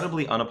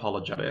incredibly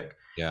unapologetic.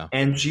 Yeah.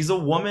 And she's a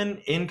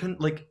woman in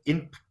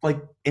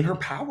her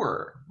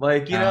power.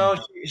 Like,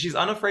 she's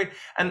unafraid.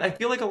 And I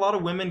feel like a lot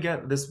of women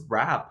get this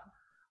rap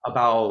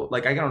about,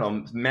 like, I don't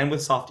know, men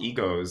with soft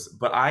egos,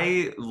 but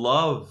I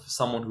love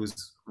someone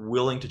who's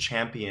willing to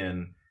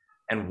champion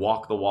and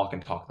walk the walk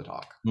and talk the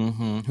talk.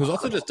 Who's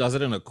also just does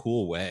it in a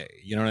cool way.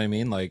 You know what I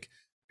mean? Like,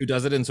 who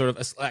does it in sort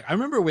of like, I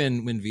remember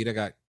when Vida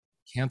got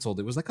canceled,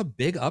 it was like a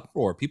big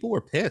uproar. People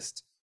were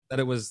pissed that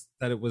it was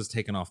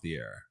taken off the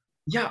air.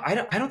 Yeah, I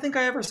don't think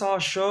I ever saw a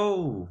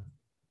show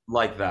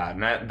like that,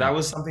 and that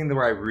was something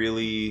where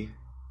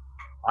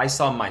I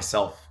saw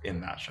myself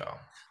in that show.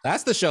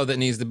 That's the show that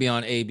needs to be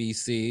on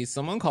ABC.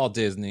 Someone call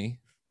Disney.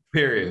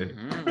 Period.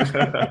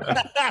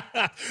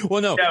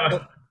 Well, no.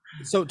 Yeah.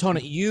 So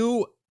Tony,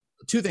 2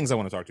 things I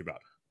want to talk to you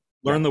about.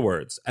 Learn the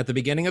Words. At the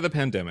beginning of the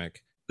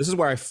pandemic, this is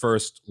where I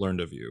first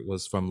learned of you,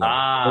 was from the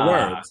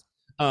Words.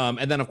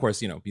 And then, of course,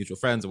 mutual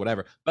friends or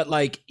whatever. But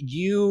like,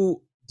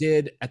 you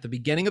did at the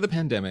beginning of the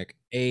pandemic,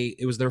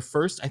 it was their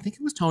first, I think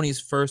it was Tony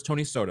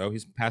Soto,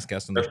 he's past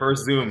guest on their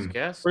first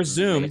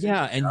Zoom.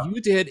 Yeah. And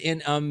you did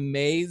an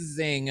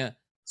amazing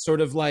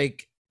sort of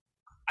like,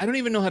 I don't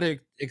even know how to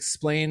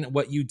explain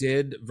what you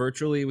did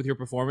virtually with your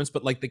performance,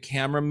 but like the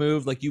camera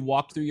moved, like you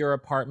walked through your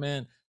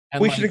apartment.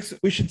 And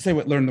we should say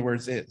what Learn the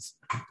Words is.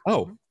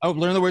 Oh,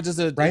 Learn the Words is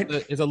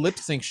a lip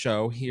sync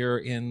show here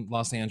in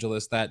Los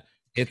Angeles that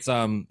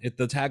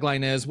the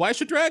tagline is, why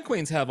should drag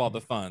queens have all the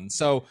fun?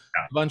 So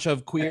a bunch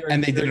of queer,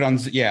 and they did it on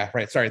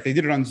they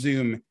did it on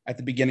Zoom at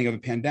the beginning of the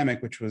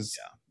pandemic, which was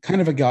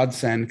kind of a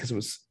godsend because it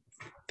was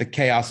the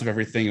chaos of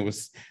everything. It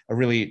was a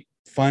really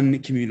fun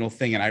communal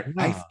thing, and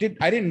I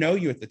didn't know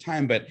you at the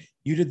time, but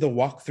you did the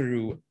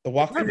walkthrough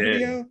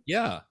video.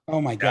 Yeah.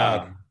 Oh my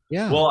God.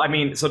 Yeah. Well, I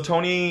mean, so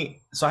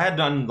I had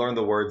done Learn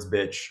the Words,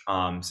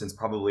 bitch, since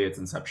probably its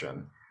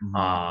inception.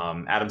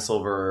 Adam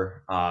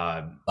Silver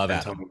and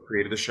Tony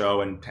created the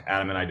show, and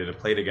Adam and I did a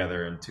play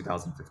together in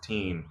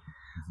 2015.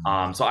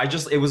 So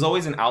it was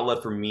always an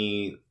outlet for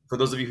me. For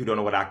those of you who don't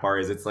know what Akbar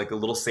is, it's like a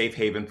little safe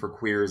haven for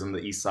queers on the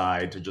East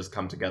Side to just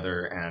come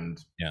together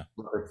and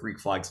let their freak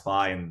flags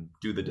fly and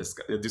do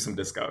some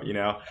disco,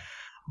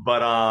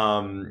 But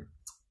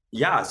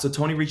so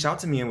Tony reached out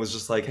to me and was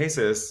just like, hey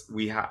sis,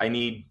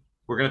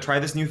 we're gonna try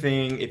this new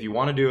thing. If you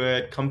want to do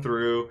it, come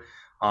through.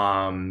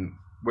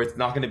 It's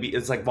not going to be,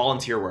 it's like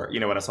volunteer work, you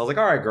know what? So I was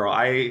like, all right, girl,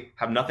 I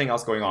have nothing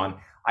else going on.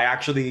 I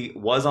actually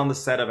was on the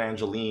set of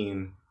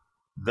Angeline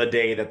the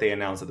day that they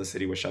announced that the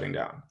city was shutting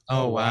down.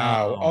 Oh,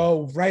 wow.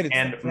 Oh, right.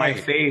 And my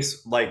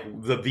face, like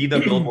the Vida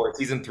billboard,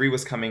 season 3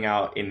 was coming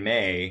out in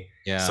May.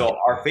 Yeah. So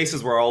our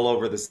faces were all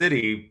over the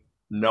city.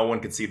 No one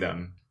could see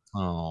them.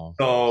 Oh.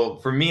 So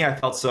for me, I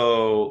felt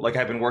so like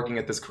I've been working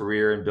at this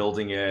career and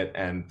building it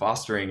and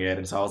fostering it.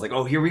 And so I was like,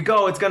 oh, here we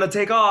go. It's going to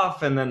take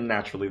off. And then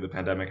naturally the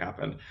pandemic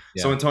happened.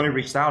 Yeah. So when Tony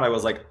reached out, I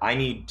was like, I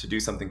need to do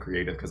something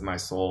creative because my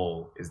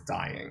soul is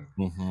dying.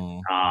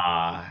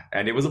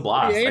 And it was a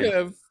blast.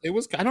 Creative. It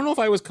was, I don't know if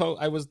I was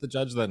the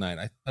judge that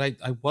night. I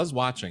was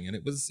watching, and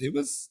it was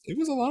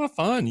a lot of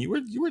fun. You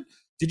were,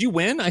 did you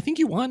win? I think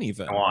you won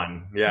even. I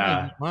won.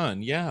 Yeah. You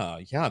won.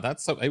 Yeah.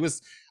 That's so, it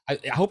was, I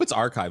hope it's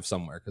archived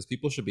somewhere because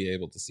people should be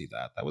able to see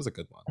that. That was a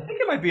good one. I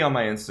think it might be on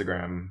my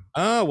Instagram.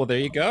 Oh, well, there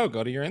you go.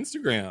 Go to your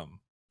Instagram.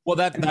 Well,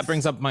 that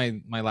brings up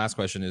my last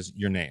question is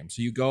your name.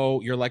 So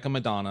you're like a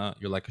Madonna,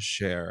 you're like a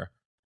Cher,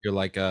 you're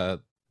like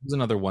who's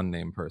another one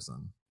name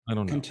person? I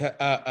don't know.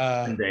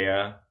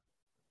 Zendaya.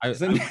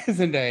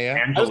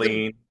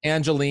 Zendaya.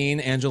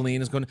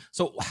 Angeline is going.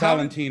 So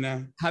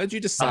Valentina. How did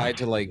you decide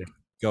to like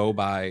go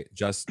by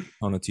just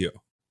Tonatiuh?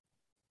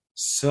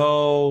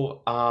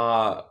 So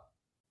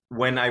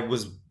when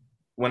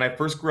I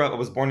first grew up, I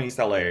was born in East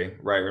LA,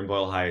 right, in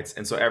Boyle Heights,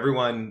 and so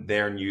everyone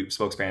there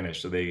spoke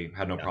Spanish, so they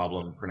had no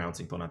problem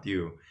pronouncing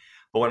Tonatiuh.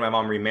 But when my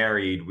mom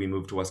remarried, we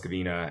moved to West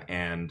Covina,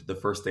 and the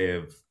first day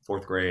of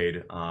 4th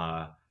grade,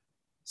 my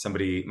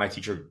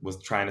teacher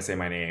was trying to say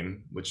my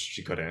name, which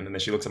she couldn't, and then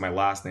she looks at my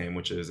last name,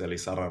 which is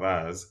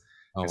Elizarraraz,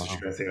 and so she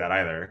couldn't say that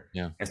either.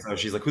 Yeah. And so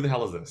she's like, "Who the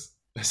hell is this?"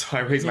 So I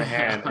raised my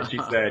hand, and she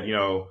said,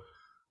 well,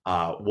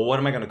 what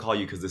am I going to call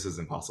you? Because this is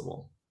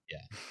impossible.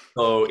 Yeah.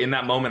 So in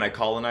that moment, I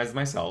colonized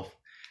myself,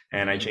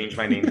 and I changed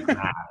my name to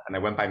Matt, and I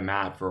went by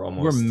Matt for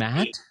almost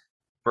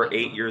for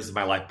 8 years of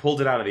my life.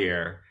 Pulled it out of the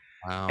air.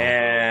 Wow.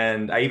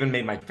 And I even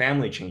made my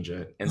family change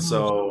it. And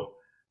so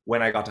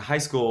when I got to high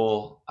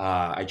school,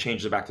 I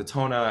changed it back to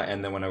Tona,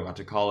 and then when I got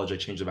to college, I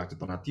changed it back to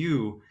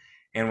Tonatiuh.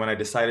 And when I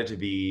decided to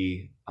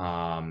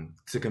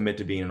commit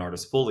to being an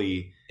artist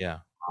fully,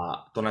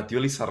 Tonatiuh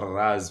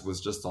Elizarraraz was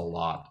just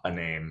a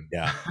name.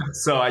 Yeah.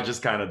 So I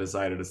just kind of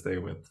decided to stay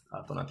with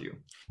Tonatiuh.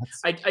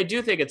 I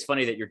do think it's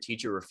funny that your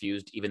teacher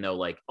refused, even though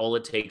like all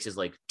it takes is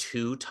like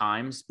 2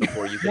 times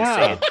before you can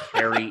say it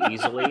very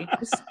easily.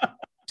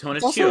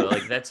 Tonatiuh,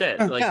 like that's it.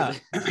 Like,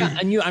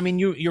 and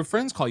your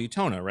friends call you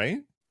Tona, right?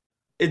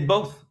 It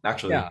both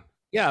actually.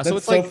 Yeah. So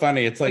it's so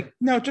funny. It's like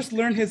no, just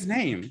learn his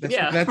name.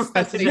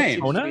 That's his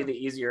name. Tona? Be the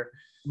easier.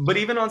 But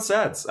even on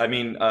sets, I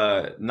mean,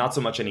 not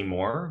so much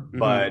anymore.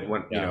 But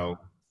when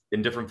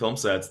in different film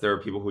sets, there are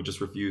people who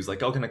just refuse.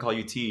 Like, oh, can I call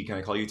you T? Can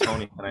I call you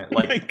Tony? Can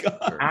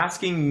I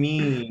asking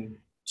me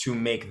to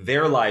make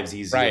their lives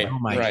easier?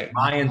 Right.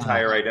 My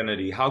entire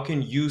identity. How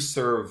can you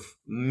serve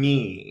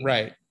me?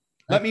 Right.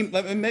 Let me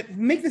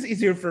make this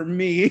easier for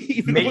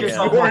me. Make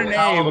yourself more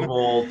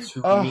palatable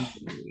to me.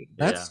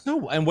 That's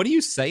so. And what do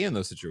you say in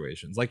those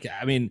situations? Like,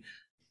 I mean.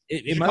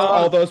 It call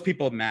all those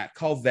people Matt.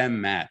 Call them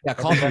Matt. Yeah,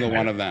 call them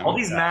one of them. All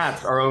these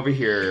Matts are over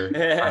here.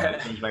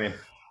 Change my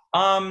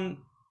name.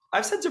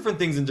 I've said different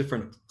things in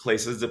different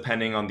places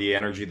depending on the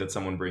energy that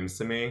someone brings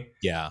to me.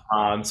 Yeah.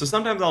 So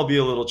sometimes I'll be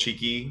a little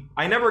cheeky.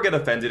 I never get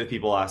offended if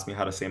people ask me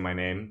how to say my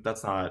name.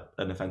 That's not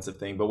an offensive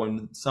thing. But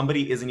when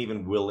somebody isn't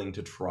even willing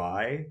to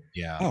try.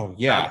 Yeah. Oh,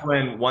 yeah. That's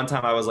when one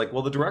time I was like,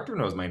 well, the director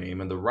knows my name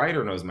and the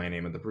writer knows my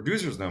name and the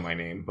producers know my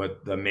name,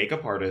 but the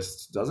makeup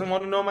artist doesn't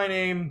want to know my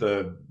name.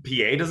 The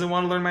PA doesn't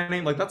want to learn my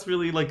name. Like, that's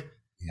really like,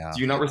 do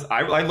you not?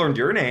 I learned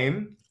your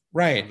name.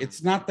 Right.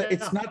 It's not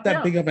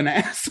that big of an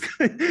ask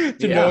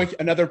to know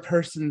another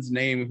person's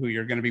name who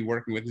you're going to be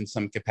working with in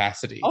some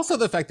capacity. Also,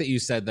 the fact that you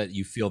said that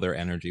you feel their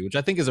energy, which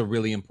I think is a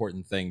really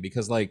important thing,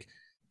 because like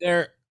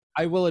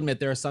I will admit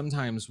there are some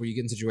times where you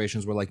get in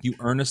situations where like you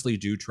earnestly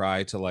do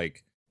try to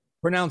like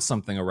pronounce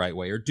something a right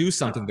way or do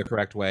something the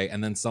correct way,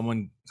 and then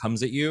someone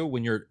comes at you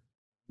when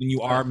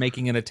you are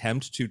making an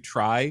attempt to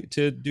try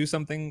to do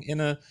something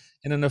in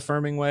an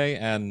affirming way.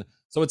 And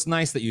so it's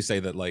nice that you say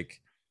that, like,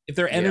 if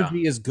their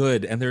energy is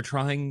good and they're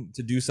trying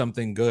to do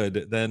something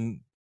good, then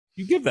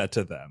you give that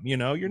to them.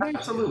 You're nice.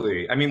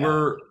 Absolutely. I mean,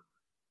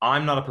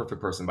 I'm not a perfect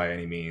person by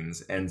any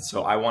means. And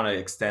so I want to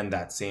extend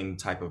that same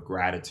type of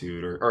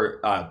gratitude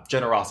or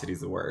generosity is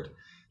the word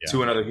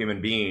to another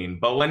human being.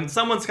 But when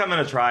someone's coming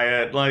to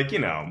try it, like,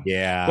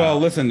 Yeah. Well,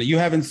 listen, you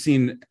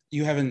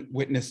haven't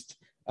witnessed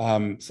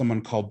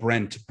someone called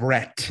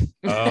Brett.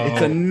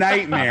 It's a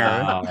nightmare.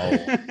 Wow.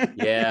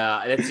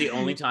 Yeah, that's the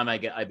only time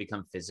I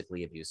become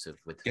physically abusive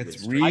with.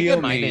 It's with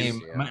real. My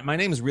name. My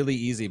name is really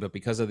easy, but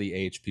because of the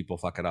H, people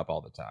fuck it up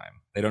all the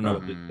time. They don't know.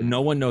 No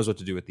one knows what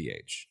to do with the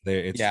H.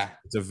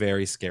 It's a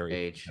very scary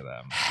H to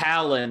them.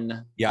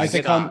 Hallen. Yeah, I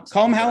say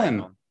call him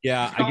Helen.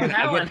 Yeah, I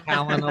get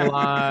Alan a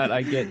lot.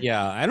 I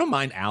don't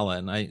mind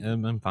Alan.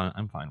 I'm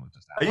fine with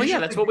just Alan. Well, yeah,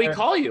 that's what we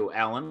call you,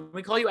 Alan.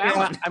 We call you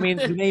Alan. I mean,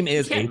 the name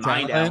is H.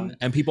 Alan,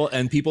 and people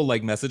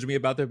like message me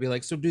about that. Be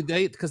like, so do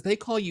they? Because they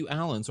call you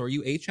Alan. So are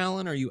you H.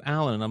 Allen or are you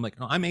Alan? And I'm like,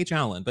 no, I'm H.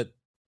 Allen, but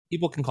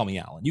people can call me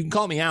Alan. You can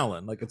call me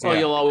Alan. Like it's. Well,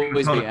 you'll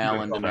always be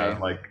Alan to me.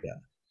 Like,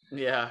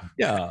 yeah.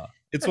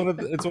 It's one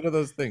of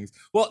those things.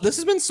 Well, this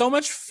has been so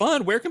much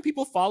fun. Where can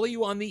people follow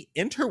you on the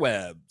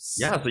interwebs?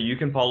 Yeah, so you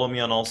can follow me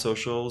on all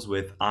socials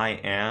with I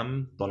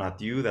am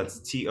Tonatiuh.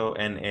 That's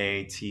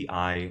TONATIUH.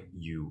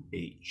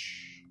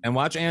 And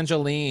watch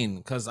Angeline,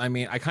 because I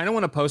mean, I kind of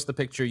want to post the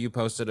picture you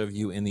posted of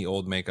you in the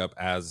old makeup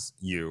as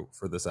you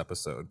for this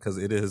episode, because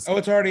it is. Oh,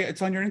 it's on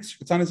your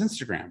it's on his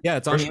Instagram. Yeah,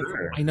 it's on.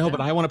 Sure. I know, but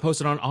I want to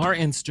post it on our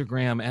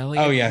Instagram,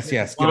 Elliot. Oh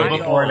yes.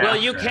 Well,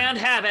 you can't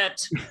have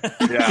it.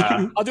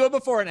 Yeah, I'll do it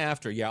before and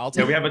after. Yeah, I'll.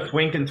 We have a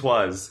twink and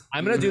twas.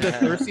 I'm gonna do the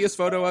thirstiest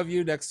photo of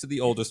you next to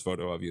the oldest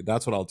photo of you.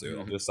 That's what I'll do.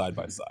 I'll do it side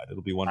by side.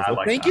 It'll be wonderful.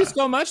 Thank you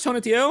so much,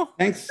 Tonatiuh.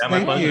 Thanks.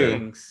 Thank you.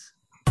 Thanks.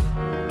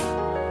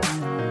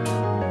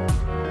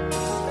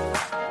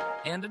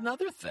 And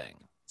another thing.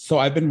 So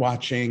I've been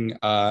watching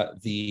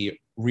the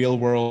Real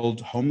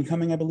World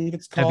Homecoming, I believe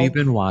it's called. Have you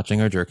been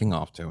watching or jerking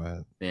off to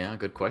it? Yeah,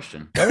 good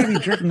question. Why would I be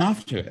jerking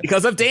off to it?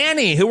 Because of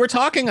Danny, who we're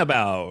talking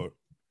about.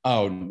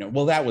 Oh no!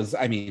 Well, that was.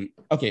 I mean,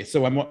 okay.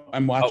 So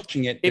I'm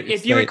watching it.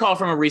 If you recall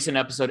from a recent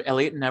episode,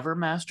 Elliot never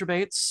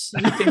masturbates.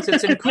 He thinks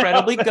it's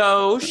incredibly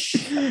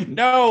gauche.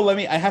 No,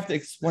 I have to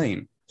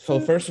explain. So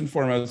first and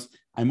foremost,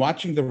 I'm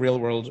watching the Real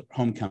World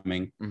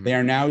Homecoming. Mm-hmm. They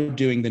are now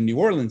doing the New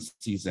Orleans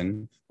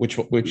season,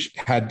 which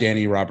had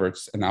Danny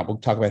Roberts, and we'll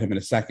talk about him in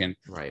a second.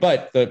 Right.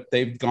 But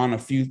they've done a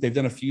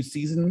few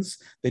seasons.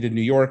 They did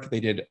New York. They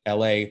did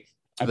L.A.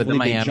 I believe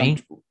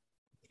Miami.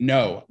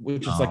 No,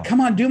 which is like,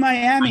 come on, do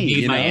Miami. I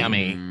need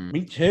Miami.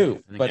 Me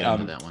too. But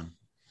that one.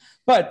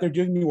 But they're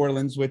doing New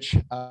Orleans, which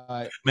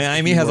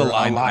Miami has a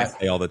line I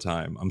say all the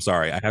time. I'm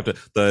sorry, I have to.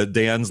 The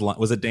Dan's line,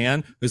 was it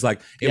Dan who's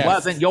like, "It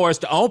wasn't yours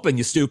to open,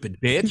 you stupid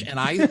bitch." And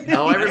I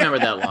I remember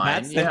that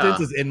line. That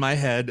sentence is in my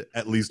head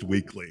at least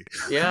weekly.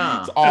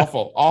 Yeah, it's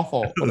awful.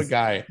 What a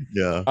guy.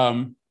 Yeah.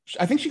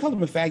 I think she called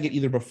him a faggot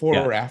either before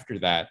or after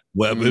that.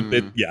 Well,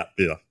 yeah.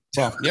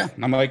 Well, yeah.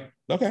 And I'm like,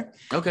 okay.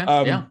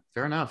 Yeah,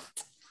 fair enough.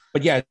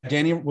 But yeah,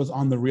 Danny was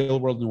on the Real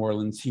World New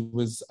Orleans. He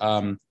was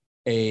a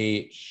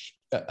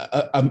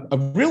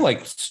real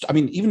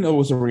even though it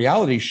was a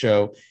reality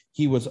show,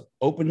 he was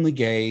openly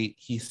gay.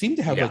 He seemed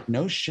to have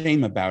no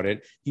shame about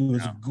it. He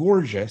was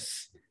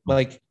gorgeous,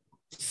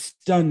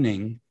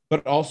 stunning,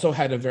 but also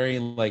had a very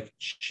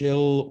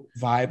chill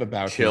vibe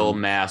about chill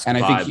him. Mask and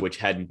vibe, which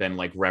hadn't been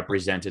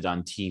represented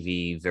on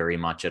TV very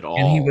much at all.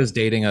 And he was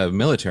dating a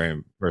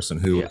military person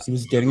who he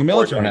was dating a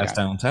military. Don't Ask,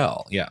 Don't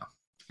Tell. Yeah.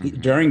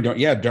 During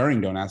Don't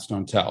Ask,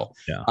 Don't Tell.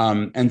 Yeah.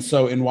 And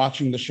so in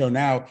watching the show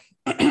now,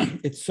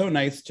 it's so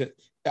nice to.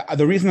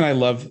 The reason I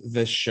love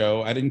this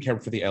show, I didn't care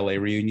for the LA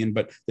reunion,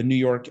 but the New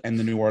York and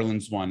the New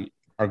Orleans one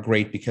are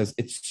great because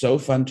it's so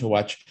fun to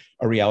watch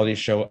a reality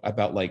show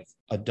about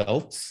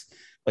adults.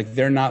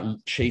 They're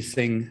not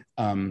chasing.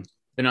 They're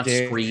not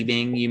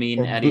screaming. You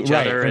mean at each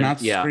other? They're not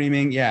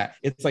screaming. Yeah,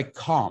 it's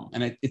calm,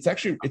 and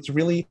it's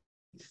really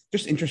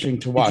just interesting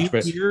to watch.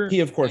 But he,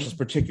 of course, is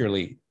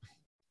particularly.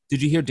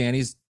 Did you hear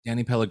Danny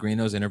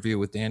Pellegrino's interview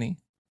with Danny?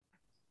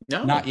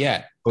 No, not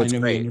yet. Oh, it's I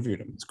great. We interviewed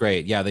him. It's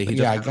great. Yeah,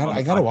 I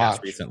gotta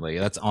watch recently.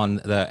 That's on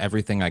the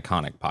Everything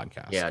Iconic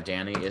podcast. Yeah,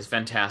 Danny is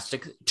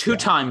fantastic.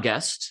 Two-time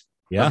guest.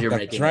 Yeah, You're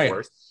Making It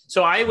Worse.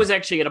 So I was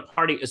actually at a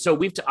party. So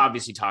we've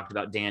obviously talked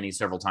about Danny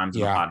several times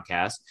on the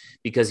podcast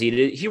because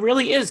he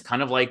really is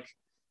kind of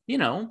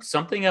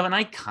something of an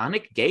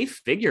iconic gay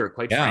figure,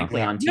 quite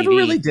frankly, on TV. He never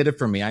really did it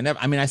for me.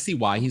 I see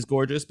why he's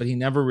gorgeous, but he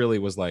never really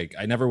was I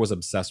never was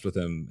obsessed with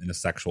him in a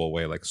sexual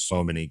way like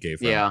so many gay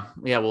friends.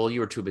 Yeah. Well,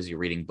 you were too busy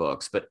reading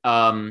books, but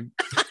I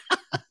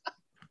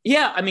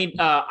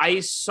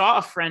saw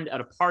a friend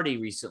at a party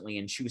recently,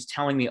 and she was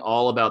telling me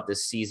all about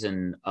this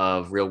season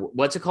of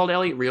what's it called,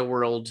 Ellie? Real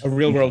World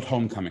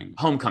Homecoming.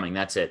 Homecoming,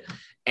 that's it.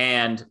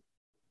 And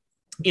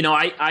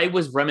I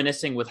was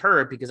reminiscing with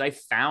her because I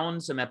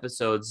found some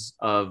episodes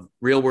of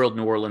Real World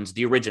New Orleans,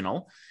 the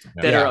original,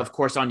 that are, of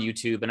course, on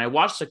YouTube. And I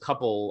watched a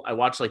couple. I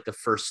watched the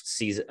first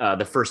season,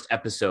 the first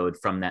episode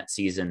from that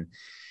season.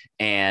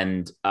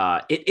 And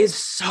it is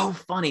so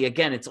funny.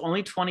 Again, it's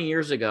only 20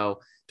 years ago,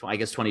 I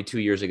guess 22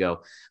 years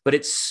ago, but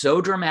it's so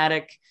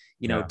dramatic.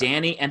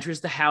 Danny enters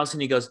the house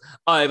and he goes,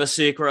 "I have a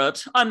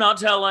secret. I'm not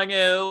telling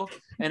you."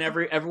 And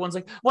everyone's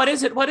like, "What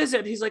is it? What is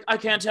it?" He's like, "I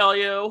can't tell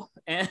you."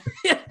 And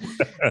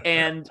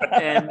and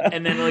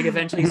then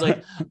eventually he's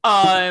like,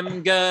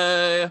 "I'm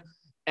gay."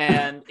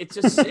 And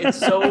it's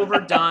so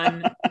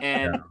overdone.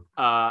 And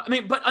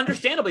but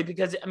understandably,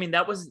 because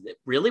that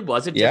really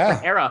was a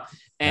different era.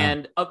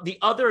 And the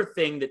other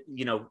thing that,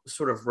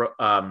 sort of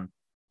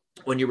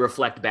when you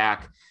reflect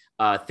back,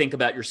 think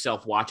about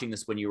yourself watching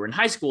this when you were in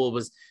high school,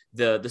 was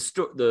the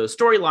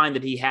storyline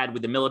that he had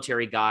with the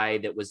military guy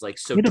that was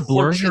so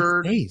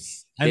tortured.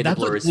 And that's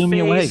what blew me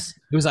away.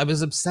 I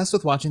was obsessed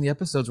with watching the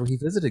episodes where he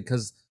visited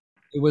because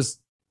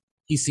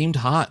he He seemed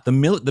hot. The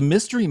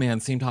mystery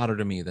man seemed hotter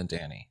to me than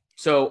Danny.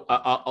 So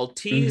I'll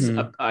tease.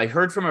 I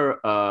heard from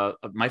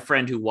my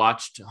friend who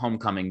watched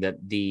Homecoming that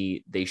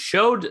they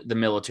showed the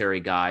military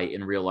guy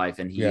in real life,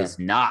 and he is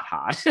not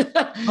hot.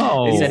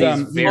 Oh, they said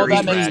he's very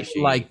that trashy. makes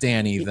you like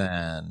Danny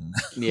then.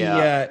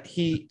 Yeah.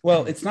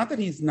 Well, it's not that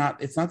he's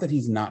not. It's not that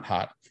he's not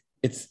hot.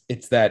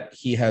 It's that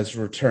he has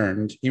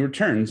returned. He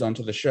returns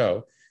onto the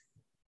show,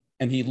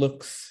 and he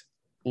looks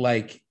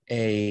like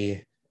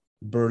a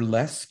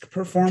burlesque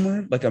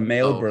performer, like a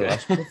male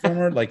burlesque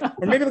performer, like,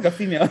 or maybe like a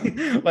female,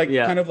 like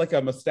kind of like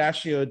a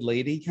mustachioed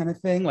lady kind of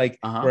thing, like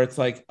where it's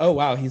like, oh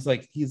wow, he's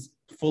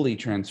fully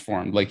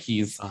transformed, like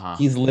he's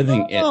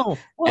living it.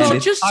 Well,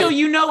 just so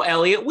you know,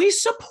 Elliot, we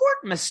support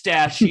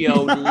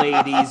mustachioed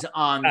ladies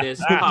on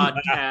this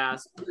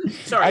podcast.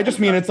 Sorry, I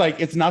just mean it's like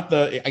it's not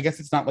the. I guess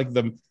it's not like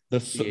the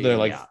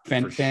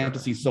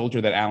fantasy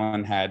soldier that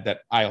Alan had,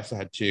 that I also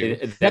had too.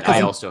 I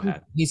also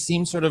had. He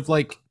seemed sort of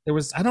like there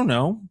was, I don't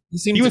know.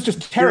 He was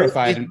just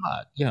terrified.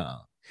 Yeah.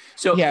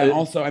 So yeah, and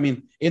also, I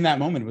mean, in that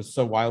moment, it was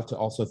so wild to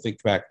also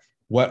think back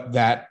what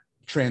that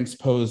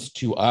transposed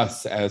to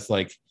us as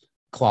like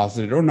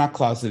closeted or not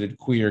closeted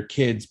queer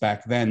kids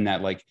back then.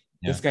 That like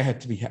this guy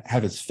had to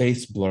have his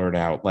face blurred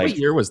out. Like, what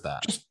year was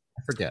that?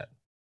 I forget.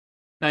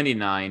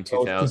 99,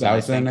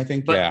 2000, I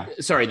think.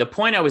 But, sorry, the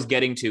point I was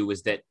getting to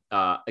was that,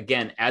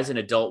 again, as an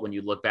adult, when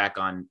you look back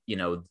on,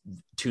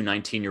 two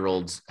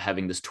 19-year-olds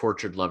having this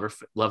tortured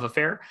love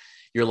affair,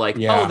 you're like,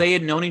 oh, they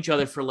had known each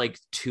other for like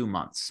 2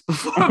 months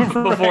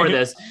before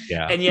this.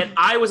 Yeah. And yet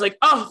I was like,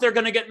 oh, they're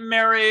going to get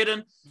married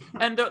and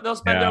they'll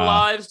spend their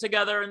lives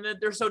together and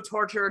they're so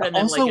tortured. And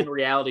then also, like in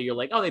reality, you're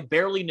like, oh, they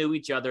barely knew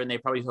each other and they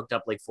probably hooked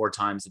up like 4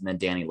 times. And then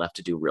Danny left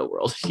to do Real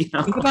World. Think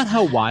about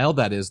how wild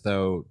that is,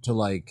 though, to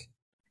like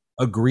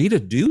agree to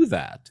do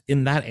that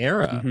in that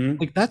era.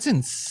 Like that's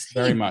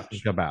insane. Very much. To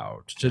think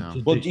about.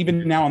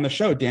 Even now on the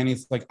show,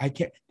 Danny's like,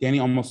 Danny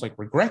almost like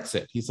regrets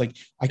it. He's like,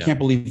 I can't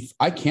believe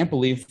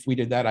we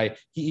did that.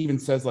 He even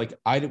says like,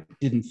 I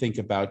didn't think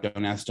about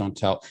Don't Ask, Don't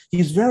Tell.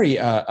 He's very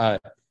eloquent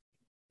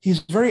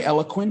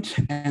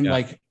and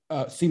like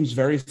seems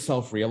very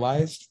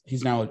self-realized.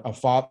 He's now a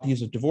father.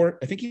 He's a divorce.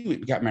 I think he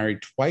got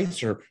married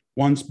twice or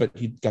once, but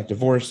he got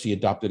divorced. He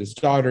adopted his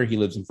daughter. He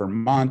lives in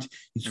Vermont.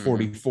 He's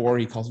 44.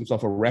 He calls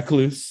himself a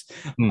recluse.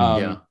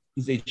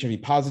 He's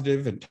HIV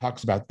positive and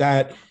talks about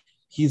that.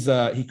 He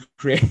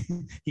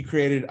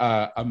created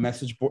a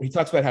message board. He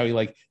talks about how he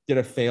like did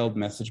a failed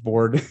message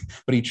board,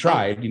 but he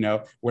tried,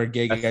 where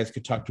gay guys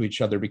could talk to each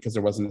other because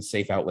there wasn't a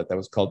safe outlet that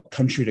was called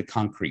Country to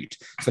Concrete,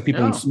 so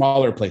people in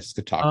smaller places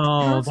could talk.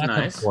 Oh, that's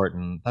nice.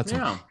 Important. That's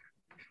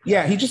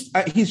yeah. He's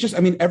just. I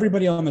mean,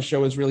 everybody on the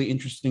show is really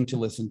interesting to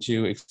listen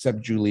to,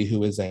 except Julie,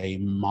 who is a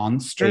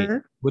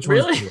monster. Wait, which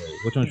one's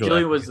Julie?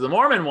 Julie was the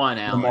Mormon one.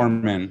 Alan. The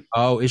Mormon.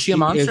 Oh, is she a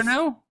monster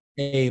now?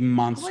 A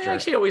monster. Well,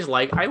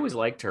 I always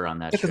liked her on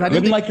that show. You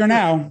wouldn't like her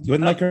now.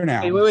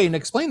 Wait, and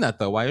explain that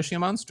though. Why is she a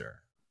monster?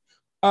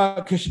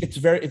 Because it's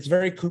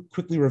very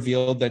quickly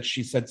revealed that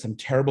she said some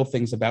terrible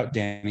things about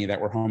Danny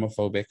that were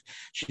homophobic.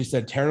 She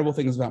said terrible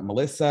things about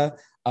Melissa.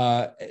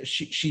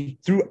 She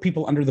threw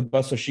people under the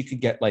bus so she could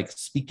get like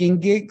speaking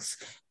gigs,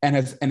 and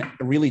has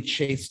really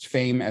chased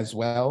fame as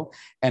well.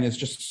 And is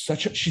just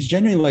she's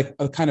genuinely like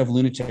a kind of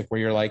lunatic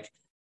where you're like,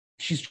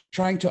 she's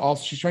trying to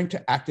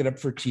act it up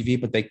for TV,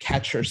 but they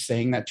catch her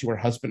saying that to her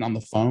husband on the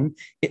phone.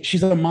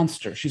 She's a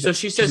monster. She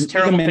says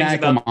terrible things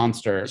about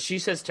monster. She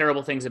says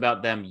terrible things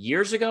about them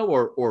years ago,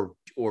 or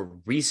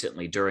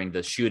recently during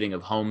the shooting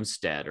of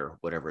Homestead or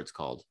whatever it's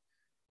called.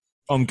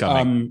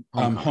 Homecoming.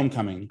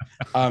 Homecoming.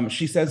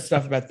 She says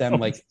stuff about them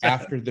like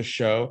after the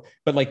show,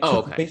 but like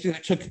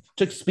basically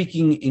took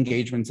speaking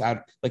engagements out,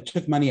 like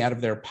took money out of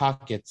their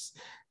pockets.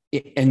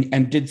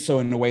 And did so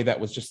in a way that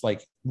was just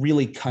like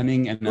really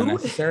cunning and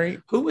unnecessary.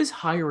 Who was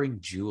hiring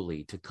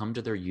Julie to come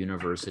to their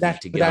university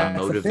to give a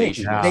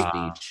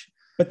motivational speech?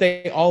 But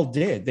they all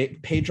did.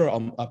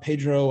 Pedro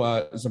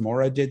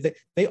Zamora did.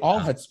 They all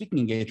had speaking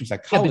engagements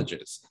at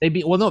colleges.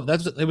 It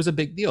was a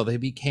big deal. They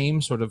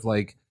became sort of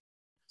like.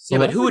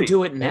 But who would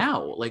do it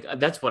now? Like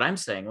that's what I'm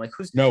saying. Like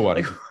who's no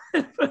one?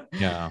 Like,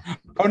 yeah.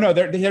 Oh no,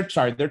 they're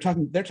sorry. They're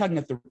talking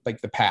at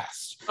the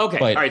past. Okay.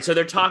 All right. So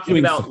they're talking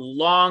about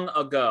long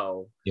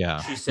ago.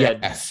 Yeah. She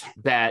said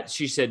that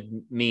she said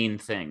mean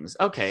things.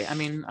 Okay. I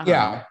mean. I don't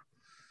know.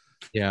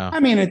 Yeah.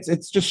 I mean,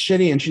 it's just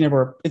shitty, and she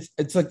never.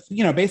 It's like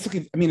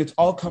basically. I mean, it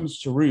all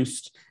comes to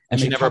roost, and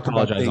she never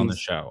apologized on the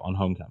show on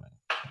Homecoming.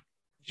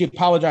 She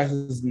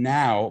apologizes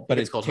now, but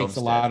it takes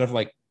Homestead. A lot of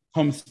like.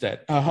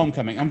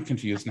 Homecoming. I'm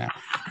confused now.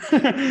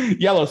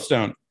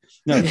 Yellowstone.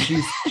 No,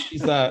 she's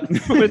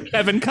with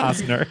Kevin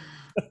Costner.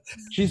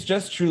 She's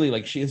just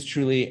truly she is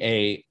truly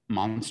a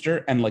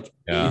monster, and like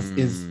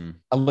she's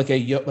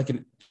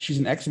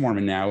an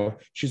ex-Mormon now.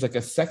 She's like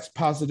a sex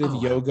positive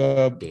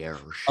yoga. But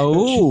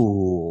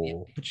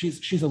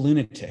she's a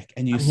lunatic,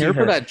 and I'm here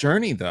for that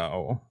journey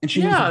though. And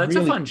that's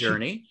a fun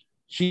journey.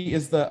 She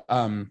is the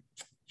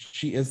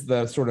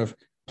sort of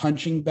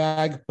punching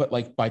bag, but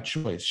like by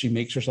choice. She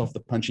makes herself the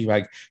punching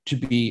bag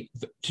to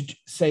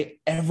say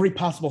every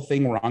possible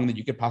thing wrong that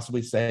you could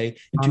possibly say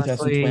in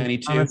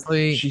 2022.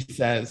 Honestly, she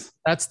says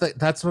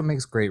that's what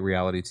makes great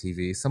reality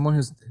TV. Someone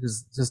who's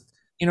just,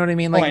 you know what I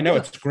mean? Like, I know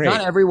it's great.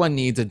 Not everyone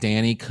needs a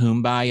Danny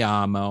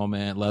Kumbaya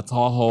moment. Let's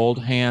all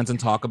hold hands and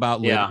talk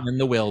about living in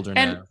the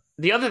wilderness. And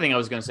the other thing I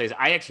was going to say is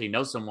I actually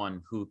know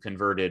someone who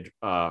converted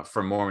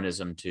from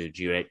Mormonism to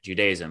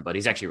Judaism, but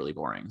he's actually really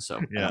boring. So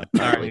I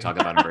don't really talk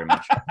about him very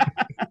much.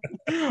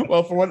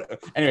 Well, for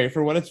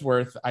what it's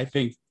worth, I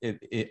think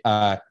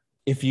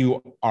if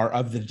you are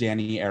of the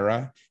Danny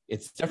era,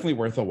 it's definitely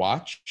worth a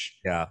watch.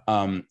 Yeah.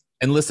 And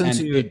listen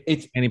to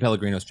Danny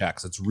Pellegrino's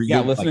checks. It's really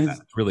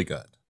it's really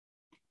good.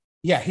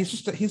 Yeah,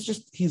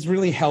 he's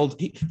really held.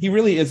 He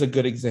really is a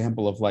good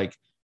example of like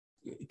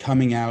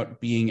coming out,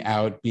 being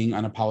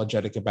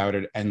unapologetic about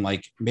it, and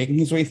like making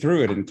his way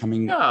through it and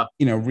coming,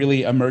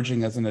 really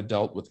emerging as an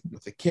adult with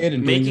a kid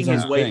and making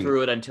his way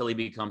through it until he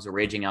becomes a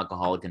raging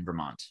alcoholic in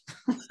Vermont.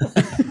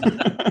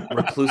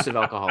 Reclusive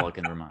alcoholic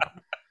in Vermont.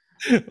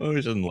 Oh,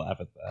 we shouldn't laugh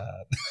at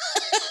that.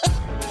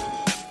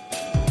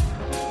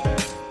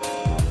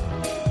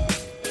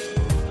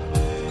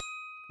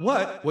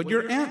 What would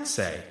your aunt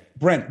say?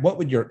 Brent, what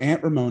would your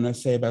Aunt Ramona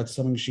say about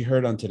something she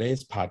heard on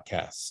today's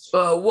podcast?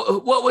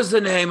 What was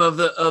the name of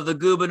the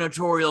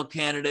gubernatorial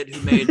candidate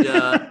who made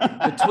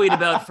a tweet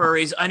about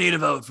furries? I need to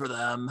vote for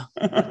them.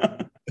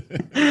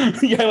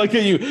 Yeah, I like how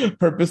you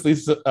purposely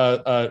did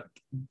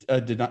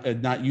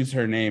not use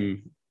her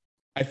name.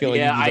 I feel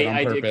like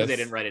I did because they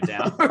didn't write it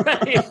down.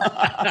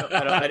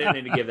 I didn't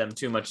need to give them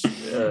too much.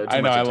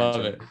 I know, I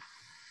love it.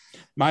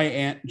 My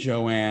Aunt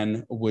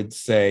Joanne would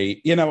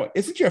say,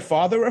 isn't your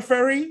father a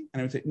furry?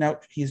 And I would say, no,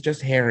 he's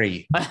just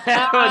hairy.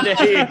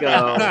 There you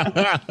go.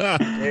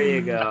 There you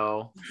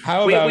go.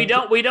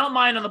 We don't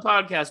mind on the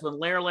podcast when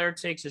Lair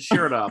takes his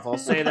shirt off. I'll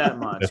say that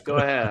much. Go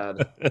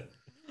ahead.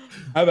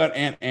 How about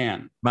Aunt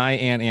Anne? My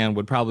Aunt Anne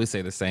would probably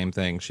say the same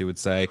thing. She would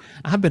say,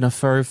 I've been a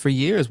furry for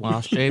years while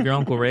I'll shave your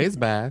Uncle Ray's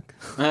back.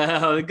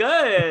 Oh,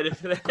 good.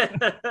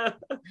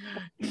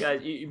 You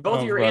guys,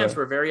 both your aunts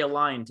were very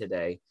aligned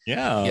today.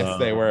 Yeah. Yes,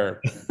 they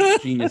were.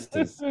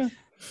 Geniuses.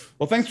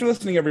 Well, thanks for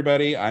listening,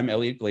 everybody. I'm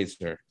Elliot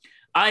Glazer.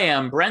 I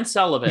am Brent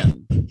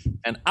Sullivan.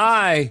 And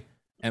I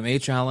am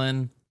H.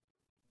 Allen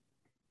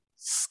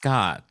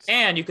Scott.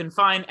 And you can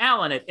find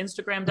Alan at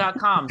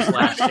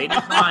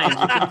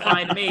Instagram.com/SatanMinds. You can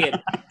find me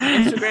at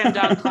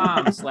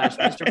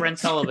Instagram.com/Mr. Brent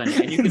Sullivan.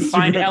 And you can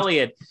find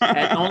Elliot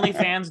at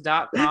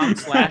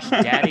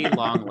OnlyFans.com/Daddy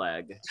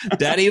Longleg.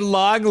 Daddy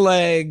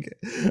Longleg.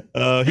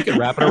 He could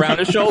wrap it around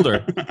his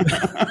shoulder.